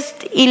first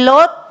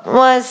Ilot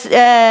was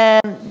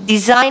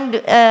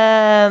designed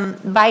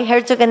by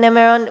Herzog and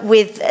Emeron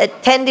with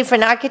 10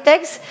 different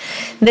architects.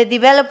 The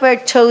developer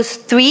chose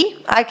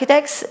 3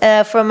 architects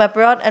from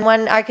abroad and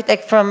 1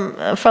 architect from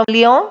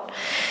Lyon.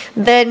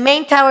 The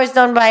main tower is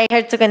done by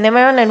Herzog and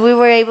Emeron, and we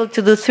were able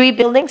to do 3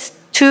 buildings,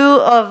 2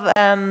 of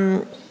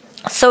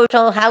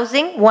social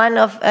housing, 1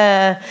 of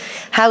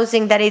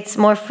housing that it's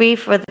more free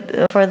for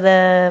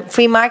the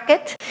free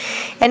market.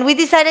 And we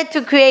decided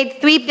to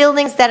create 3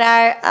 buildings that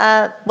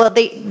are,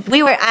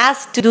 we were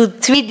asked to do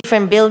 3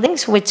 different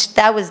buildings, which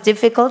that was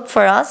difficult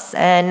for us.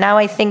 And now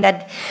I think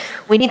that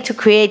we need to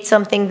create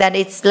something that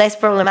is less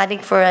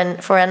problematic for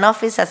an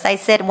office. As I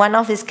said, one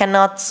office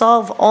cannot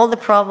solve all the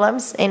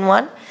problems in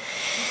one.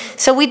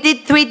 So we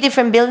did 3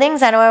 different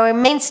buildings, and our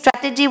main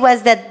strategy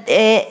was that,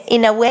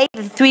 in a way,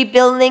 the 3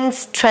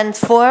 buildings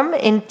transform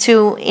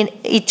into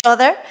each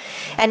other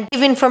and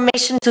give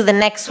information to the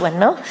next one.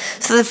 No?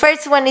 So the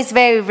first one is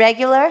very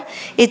regular.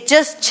 It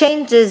just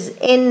changes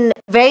in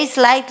very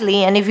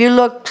slightly, and if you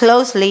look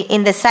closely,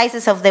 in the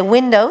sizes of the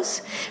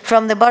windows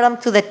from the bottom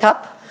to the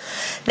top.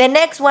 The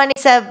next one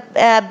is a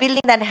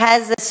building that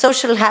has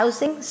social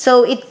housing,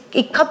 so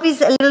it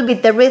copies a little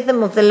bit the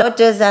rhythm of the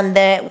lodges and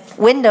the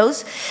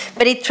windows,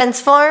 but it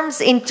transforms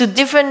into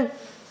different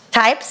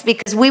types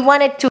because we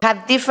wanted to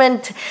have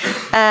different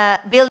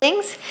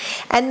buildings.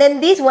 And then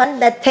this one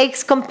that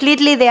takes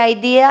completely the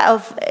idea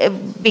of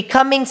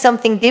becoming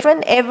something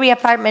different. Every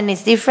apartment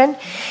is different,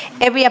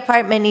 every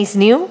apartment is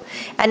new,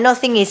 and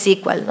nothing is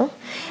equal. No?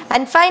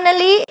 And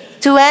finally,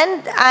 to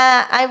end,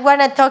 I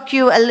want to talk to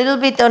you a little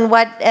bit on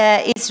what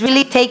is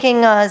really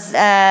taking us.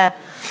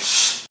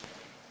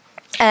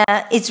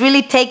 It's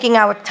really taking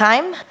our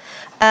time.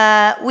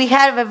 We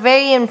have a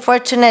very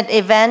unfortunate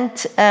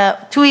event,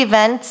 2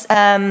 events,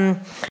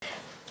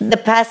 the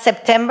past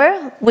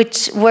September,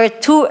 which were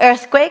 2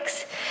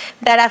 earthquakes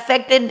that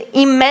affected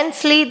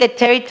immensely the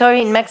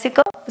territory in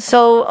Mexico.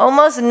 So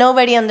almost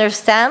nobody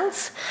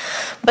understands,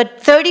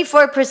 but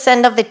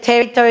 34% of the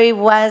territory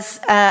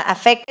was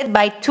affected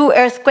by 2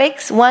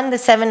 earthquakes, one the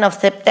 7th of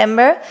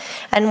September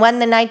and one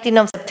the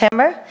 19th of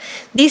September.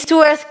 These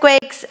 2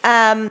 earthquakes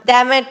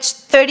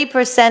damaged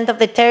 30% of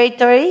the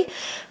territory.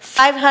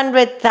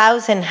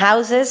 500,000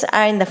 houses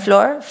are in the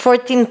floor,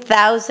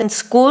 14,000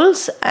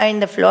 schools are in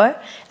the floor,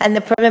 and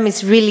the problem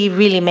is really,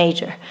 really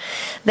major.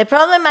 The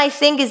problem, I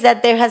think, is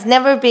that there has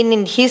never been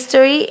in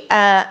history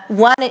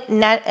one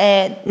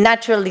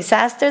natural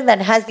disaster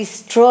that has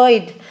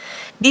destroyed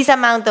this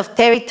amount of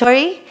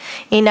territory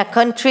in a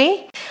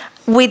country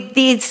with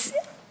this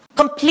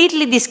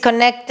completely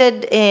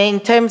disconnected in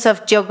terms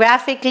of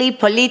geographically,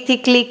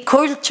 politically,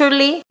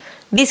 culturally.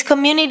 These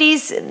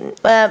communities,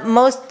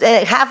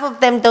 half of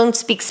them don't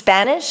speak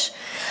Spanish.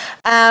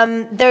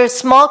 There are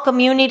small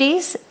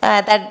communities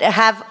that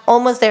have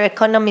almost their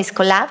economies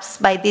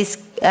collapsed by this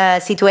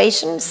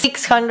situation,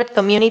 600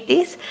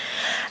 communities.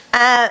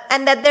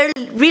 And that they're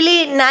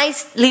really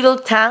nice little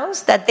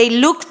towns, that they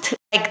looked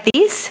like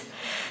this,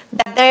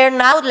 that they're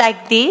now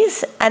like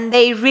this, and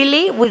they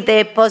really, with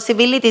the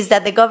possibilities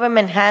that the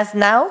government has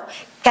now,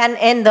 can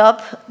end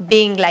up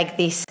being like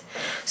this.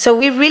 So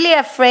we're really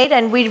afraid,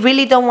 and we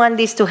really don't want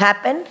this to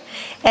happen.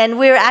 And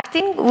we're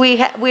acting.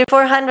 We're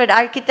 400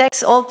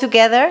 architects all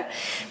together,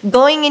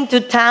 going into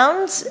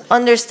towns,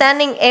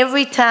 understanding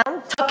every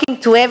town, talking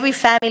to every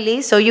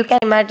family, so you can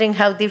imagine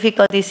how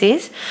difficult this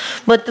is,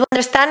 but to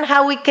understand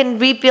how we can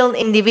rebuild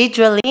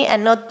individually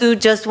and not do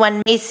just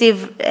one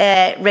massive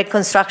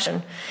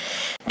reconstruction.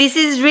 This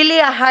is really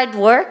a hard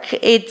work.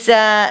 It's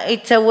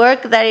a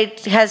work that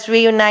it has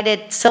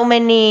reunited so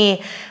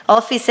many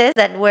offices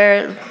that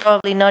were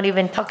probably not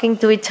even talking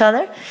to each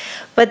other,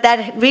 but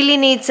that really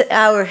needs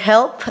our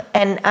help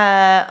and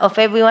of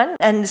everyone.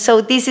 And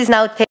so this is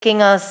now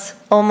taking us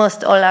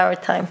almost all our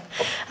time.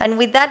 And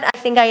with that, I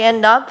think I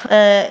end up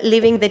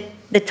leaving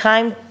the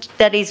time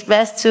that is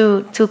best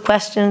to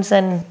questions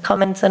and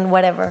comments and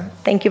whatever.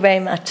 Thank you very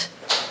much.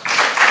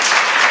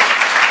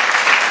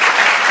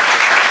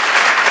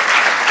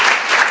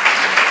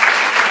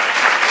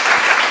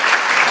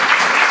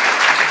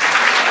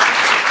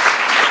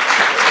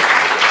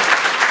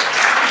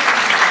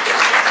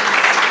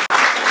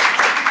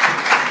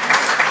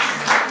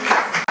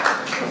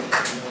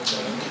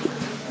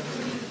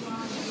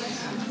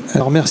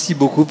 Alors merci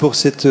beaucoup pour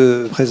cette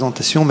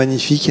présentation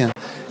magnifique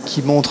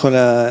qui montre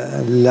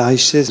la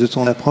richesse de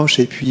ton approche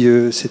et puis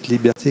cette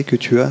liberté que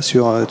tu as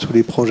sur tous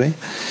les projets.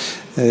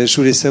 Je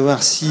voulais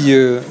savoir s'il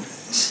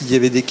y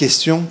avait des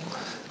questions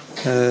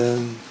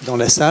dans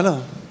la salle.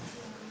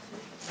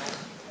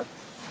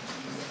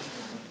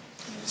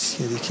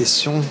 S'il y a des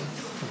questions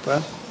ou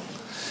pas.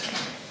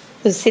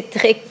 C'est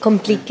très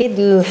compliqué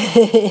de...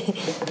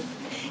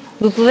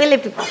 Vous pouvez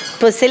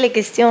poser les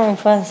questions en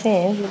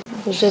français. Hein.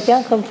 J'ai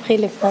bien compris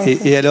le français.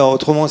 Et alors,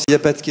 autrement, s'il n'y a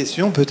pas de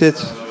questions,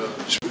 peut-être...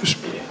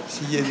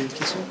 S'il y a des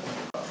questions.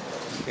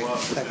 Okay.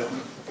 D'accord.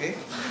 Okay.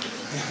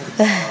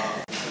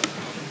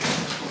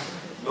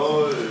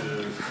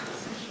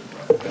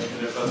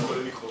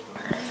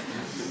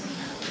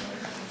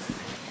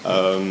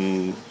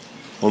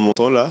 On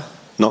m'entend là?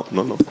 Non,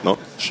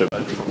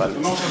 cheval.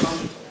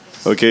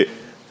 Ok.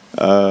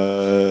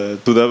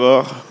 Tú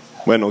d'abord,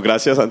 bueno,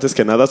 gracias. Antes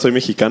que nada, soy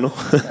mexicano.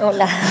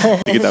 Hola.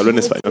 Y que te hablo en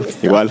español,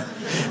 igual.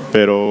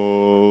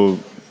 Pero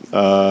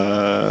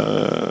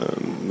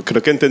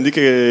creo que entendí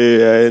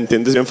que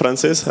entiendes bien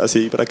francés,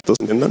 así para que todos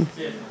entiendan.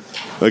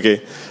 Ok.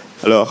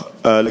 Alors,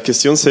 la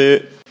question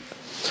c'est,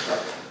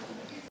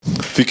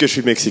 vu que je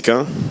suis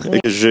mexicain et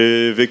que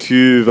j'ai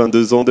vécu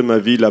 22 ans de ma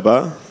vie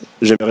là-bas,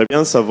 j'aimerais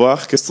bien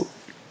savoir qu'est-ce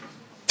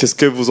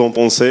que vous en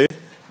pensez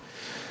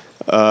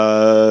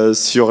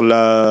sur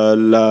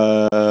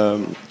la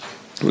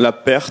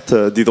perte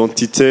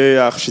d'identité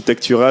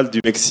architecturale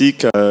du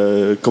Mexique,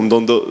 comme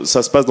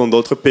ça se passe dans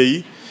d'autres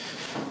pays.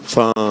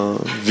 Enfin,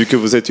 vu que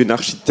vous êtes une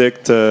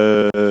architecte,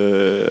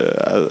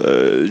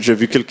 j'ai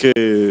vu quelques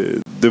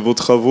de vos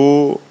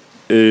travaux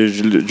et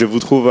je vous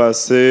trouve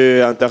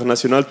assez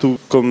international, tout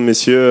comme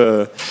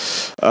monsieur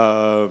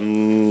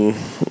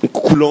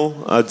Coulant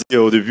a dit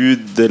au début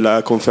de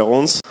la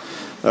conférence.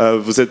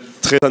 Vous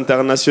êtes très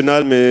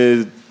international, mais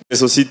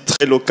aussi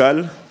très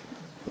local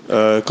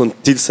quand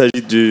il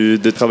s'agit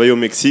de travailler au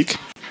Mexique.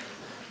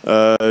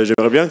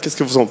 J'aimerais bien, qu'est-ce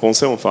que vous en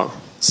pensez, enfin,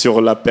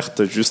 sur la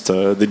perte juste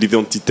de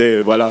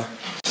l'identité, voilà.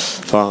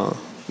 Enfin,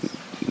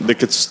 dès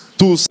que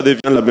tout ça devient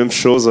la même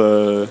chose,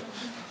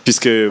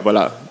 puisque,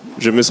 voilà,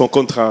 je me sens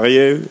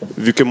contrarié,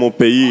 vu que mon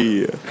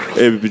pays,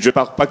 et je ne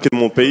parle pas que de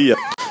mon pays,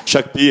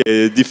 chaque pays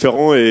est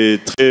différent et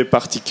très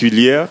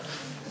particulier,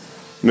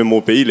 mais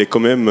mon pays, il est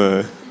quand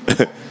même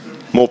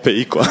mon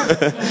pays, quoi.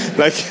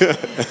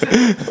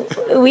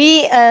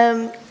 We,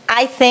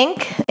 I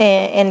think,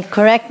 and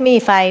correct me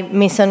if I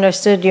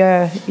misunderstood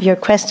your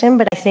question,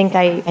 but I think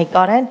I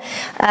got it.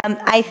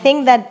 I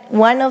think that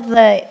one of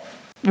the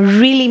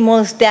really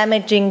most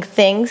damaging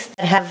things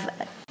that have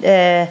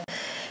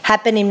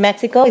happened in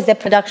Mexico is the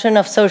production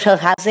of social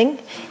housing.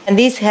 And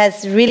this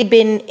has really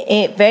been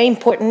very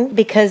important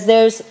because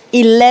there's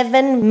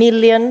 11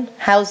 million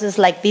houses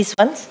like these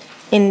ones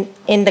in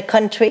the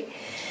country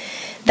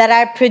that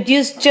are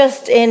produced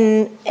just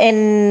in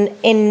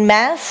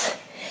mass,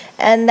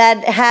 and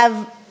that have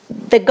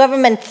the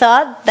government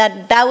thought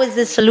that that was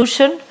the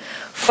solution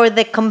for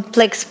the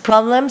complex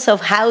problems of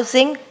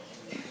housing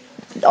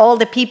all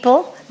the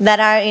people that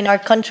are in our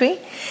country.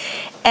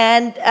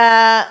 And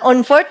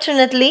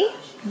unfortunately,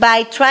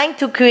 by trying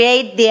to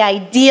create the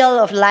ideal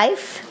of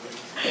life,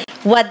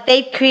 what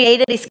they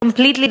created is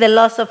completely the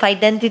loss of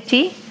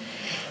identity,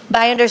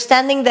 by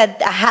understanding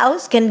that a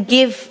house can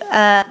give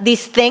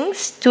these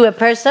things to a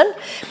person,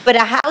 but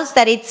a house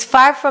that it's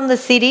far from the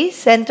city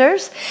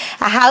centers,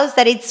 a house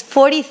that it's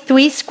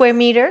 43 square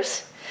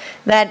meters,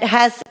 that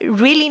has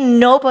really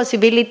no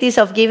possibilities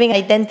of giving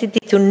identity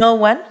to no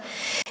one,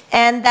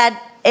 and that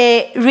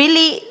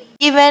really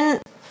even,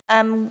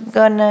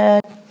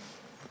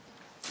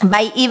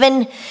 by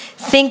even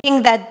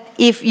thinking that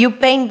if you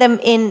paint them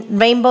in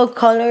rainbow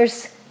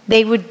colors,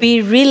 they would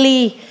be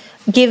really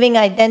giving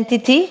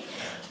identity.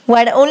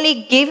 What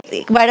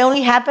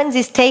only happens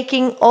is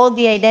taking all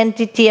the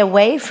identity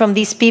away from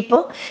these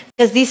people,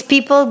 because these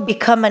people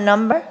become a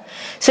number.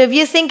 So if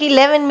you think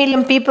 11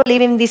 million people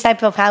live in these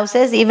type of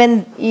houses,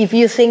 even if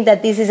you think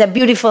that this is a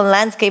beautiful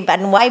landscape,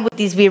 and why would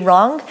this be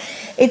wrong?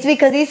 It's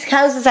because these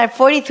houses are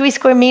 43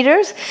 square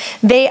meters.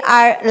 They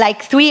are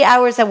like 3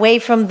 hours away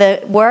from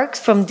the works,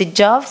 from the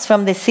jobs,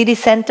 from the city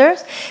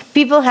centers.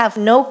 People have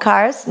no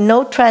cars,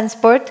 no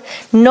transport,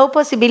 no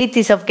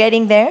possibilities of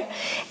getting there.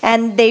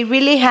 And they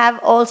really have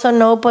also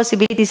no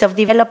possibilities of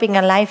developing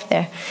a life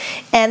there.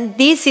 And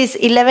this is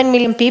 11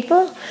 million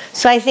people.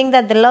 So I think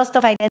that the loss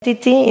of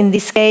identity, in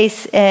this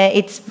case,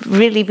 it's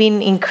really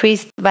been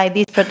increased by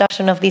this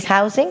production of this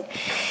housing.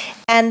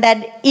 And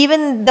that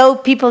even though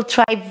people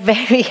try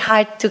very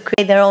hard to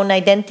create their own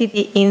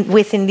identity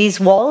within these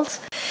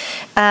walls,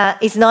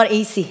 it's not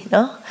easy,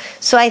 no?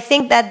 So I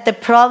think that the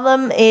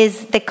problem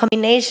is the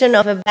combination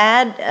of a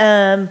bad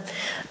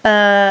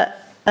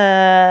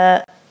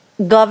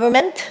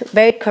government,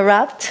 very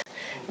corrupt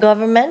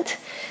government,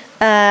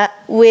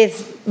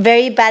 with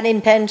very bad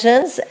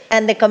intentions,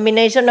 and the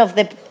combination of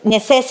the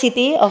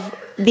necessity of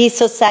this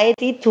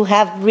society to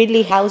have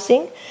really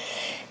housing,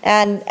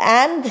 and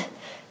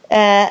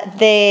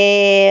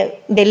the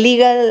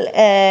legal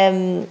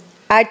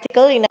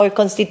article in our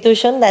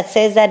constitution that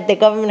says that the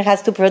government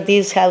has to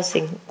produce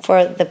housing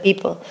for the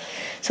people.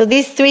 So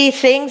these three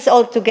things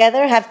all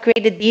together have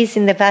created this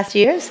in the past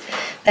years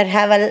that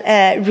have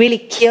really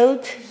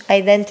killed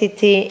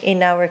identity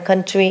in our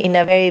country in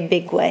a very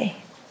big way.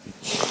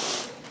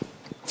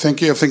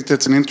 Thank you. I think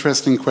that's an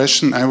interesting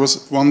question. I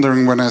was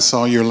wondering when I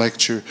saw your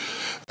lecture,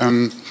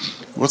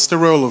 what's the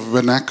role of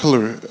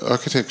vernacular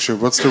architecture?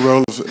 What's the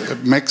role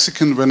of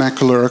Mexican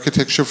vernacular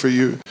architecture for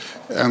you?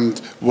 And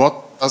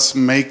what does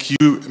make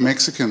you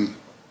Mexican?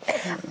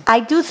 I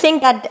do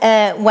think that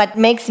what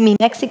makes me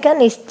Mexican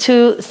is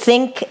to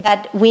think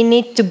that we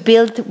need to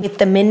build with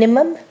the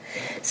minimum.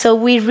 So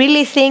we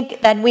really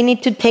think that we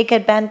need to take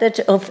advantage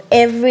of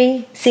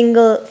every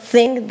single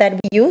thing that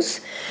we use.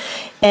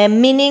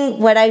 Meaning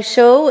what I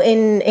show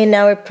in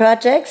our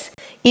projects,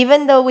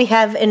 even though we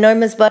have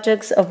enormous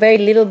budgets or very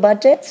little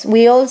budgets,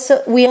 we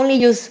only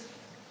use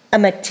a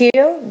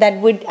material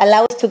that would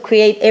allow us to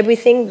create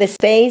everything, the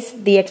space,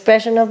 the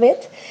expression of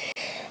it.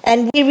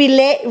 And we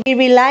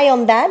rely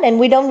on that, and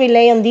we don't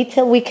rely on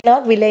detail. We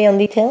cannot rely on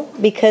detail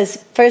because,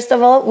 first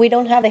of all, we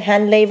don't have the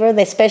hand labor,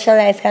 the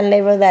specialized hand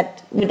labor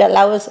that would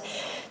allow us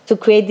to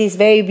create these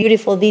very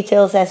beautiful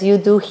details as you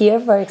do here,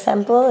 for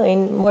example,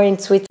 more in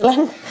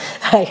Switzerland,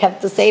 I have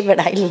to say, but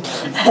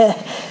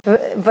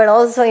but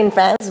also in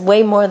France,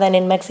 way more than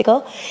in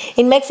Mexico.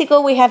 In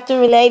Mexico, we have to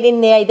rely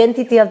in the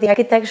identity of the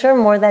architecture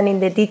more than in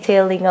the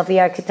detailing of the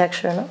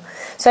architecture. No?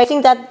 So I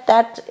think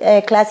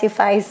that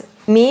classifies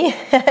me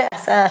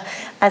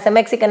as a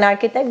Mexican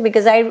architect,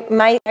 because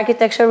my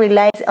architecture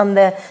relies on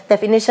the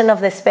definition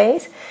of the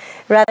space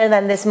rather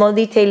than the small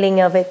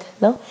detailing of it,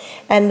 no?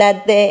 And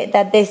that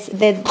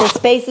the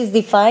space is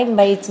defined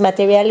by its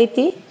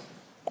materiality,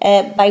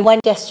 by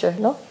one gesture,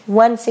 no?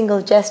 One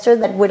single gesture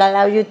that would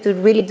allow you to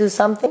really do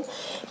something,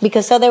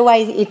 because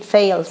otherwise it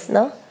fails,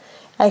 no?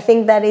 I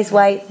think that is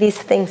why these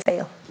things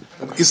fail.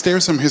 Is there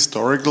some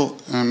historical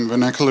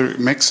vernacular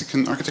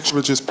Mexican architecture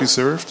which is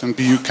preserved, and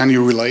can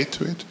you relate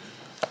to it?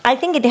 I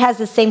think it has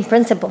the same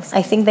principles.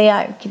 I think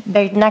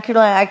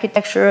vernacular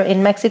architecture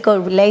in Mexico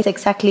relates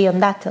exactly on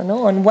that,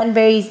 no? On one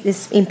very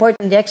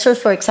important gesture,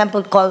 for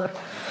example, color.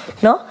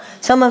 No?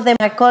 Some of them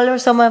are color,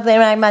 some of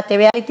them are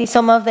materiality,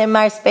 some of them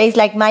are space.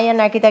 Like Mayan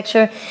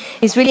architecture,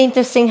 it's really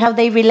interesting how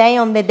they rely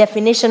on the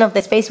definition of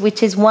the space,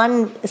 which is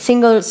one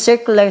single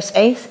circular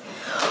space.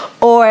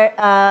 Or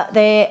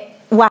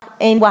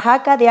in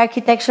Oaxaca, the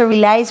architecture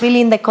relies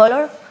really in the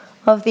color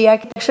of the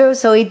architecture.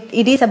 So it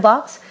is a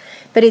box,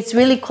 but it's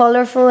really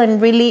colorful and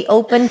really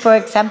open, for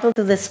example,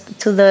 to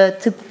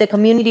the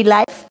community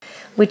life,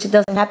 which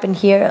doesn't happen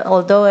here,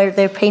 although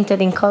they're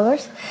painted in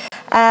colors.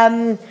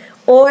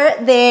 Or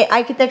the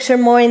architecture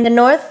more in the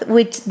north,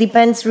 which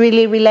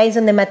relies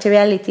on the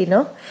materiality,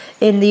 no,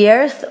 in the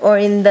earth or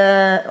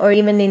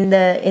even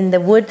in the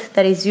wood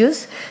that is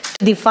used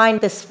to define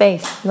the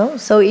space, no.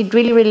 So it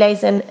really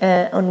relies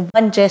on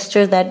one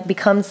gesture that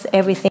becomes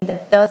everything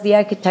that does the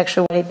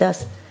architecture what it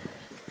does.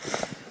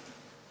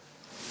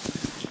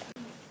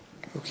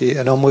 Ok,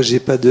 alors moi j'ai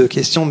pas de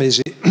questions, mais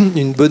j'ai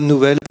une bonne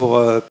nouvelle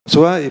pour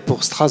toi et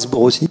pour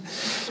Strasbourg aussi,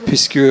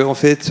 puisque en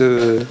fait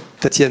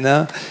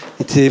Tatiana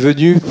était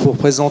venue pour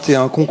présenter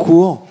un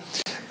concours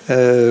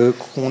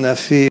qu'on a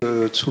fait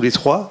tous les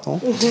trois, hein,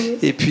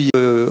 et puis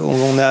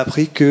on a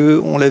appris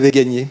qu'on l'avait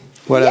gagné.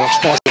 Voilà, alors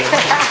je pense.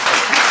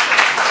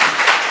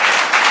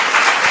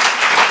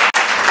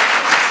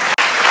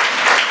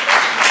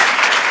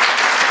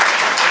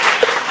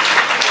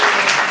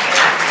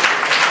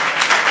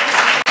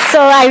 So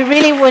I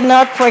really would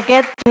not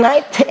forget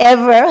tonight,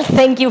 ever.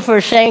 Thank you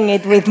for sharing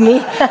it with me.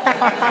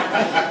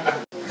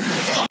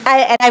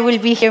 And I will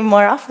be here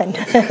more often.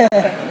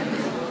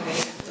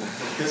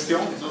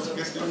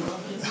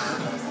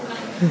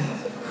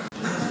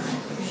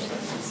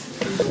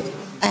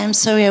 I'm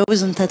sorry I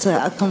wasn't at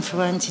a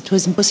conference. It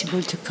was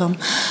impossible to come.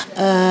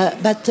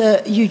 But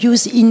you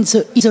use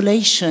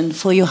isolation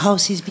for your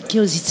houses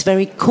because it's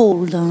very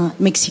cold,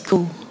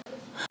 Mexico.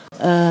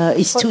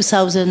 It's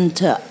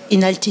 2,000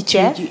 in altitude.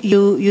 Yes.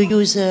 You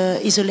use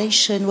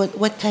isolation.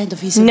 What kind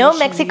of isolation? No,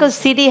 Mexico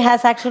City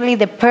has actually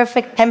the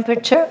perfect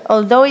temperature.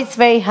 Although it's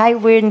very high,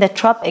 we're in the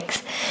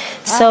tropics.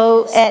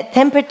 So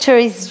temperature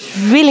is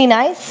really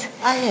nice.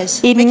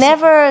 Yes. It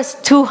never is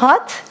too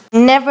hot,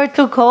 never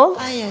too cold.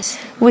 Yes.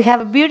 We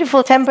have a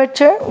beautiful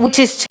temperature, which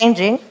is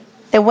changing.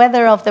 The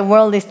weather of the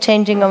world is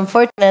changing,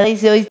 unfortunately,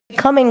 so it's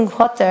becoming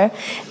hotter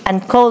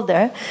and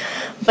colder.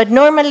 But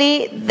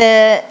normally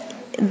the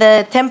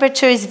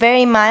temperature is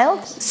very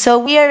mild, so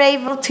we are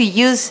able to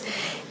use,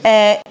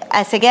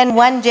 as again,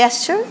 one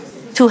gesture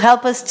to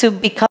help us to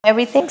become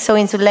everything. So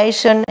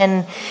insulation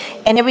and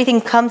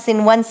everything comes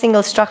in one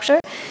single structure,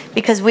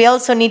 because we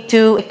also need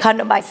to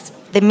economize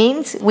the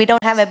means. We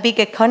don't have a big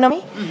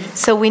economy,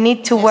 so we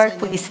need to work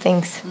with these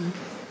things.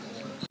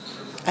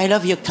 I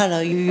love your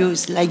color you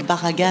use, like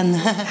Barragan.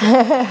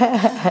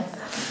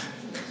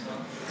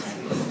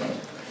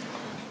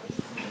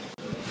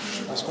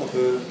 Je pense qu'on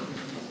peut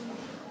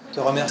te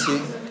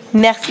remercier.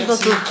 Merci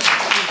beaucoup.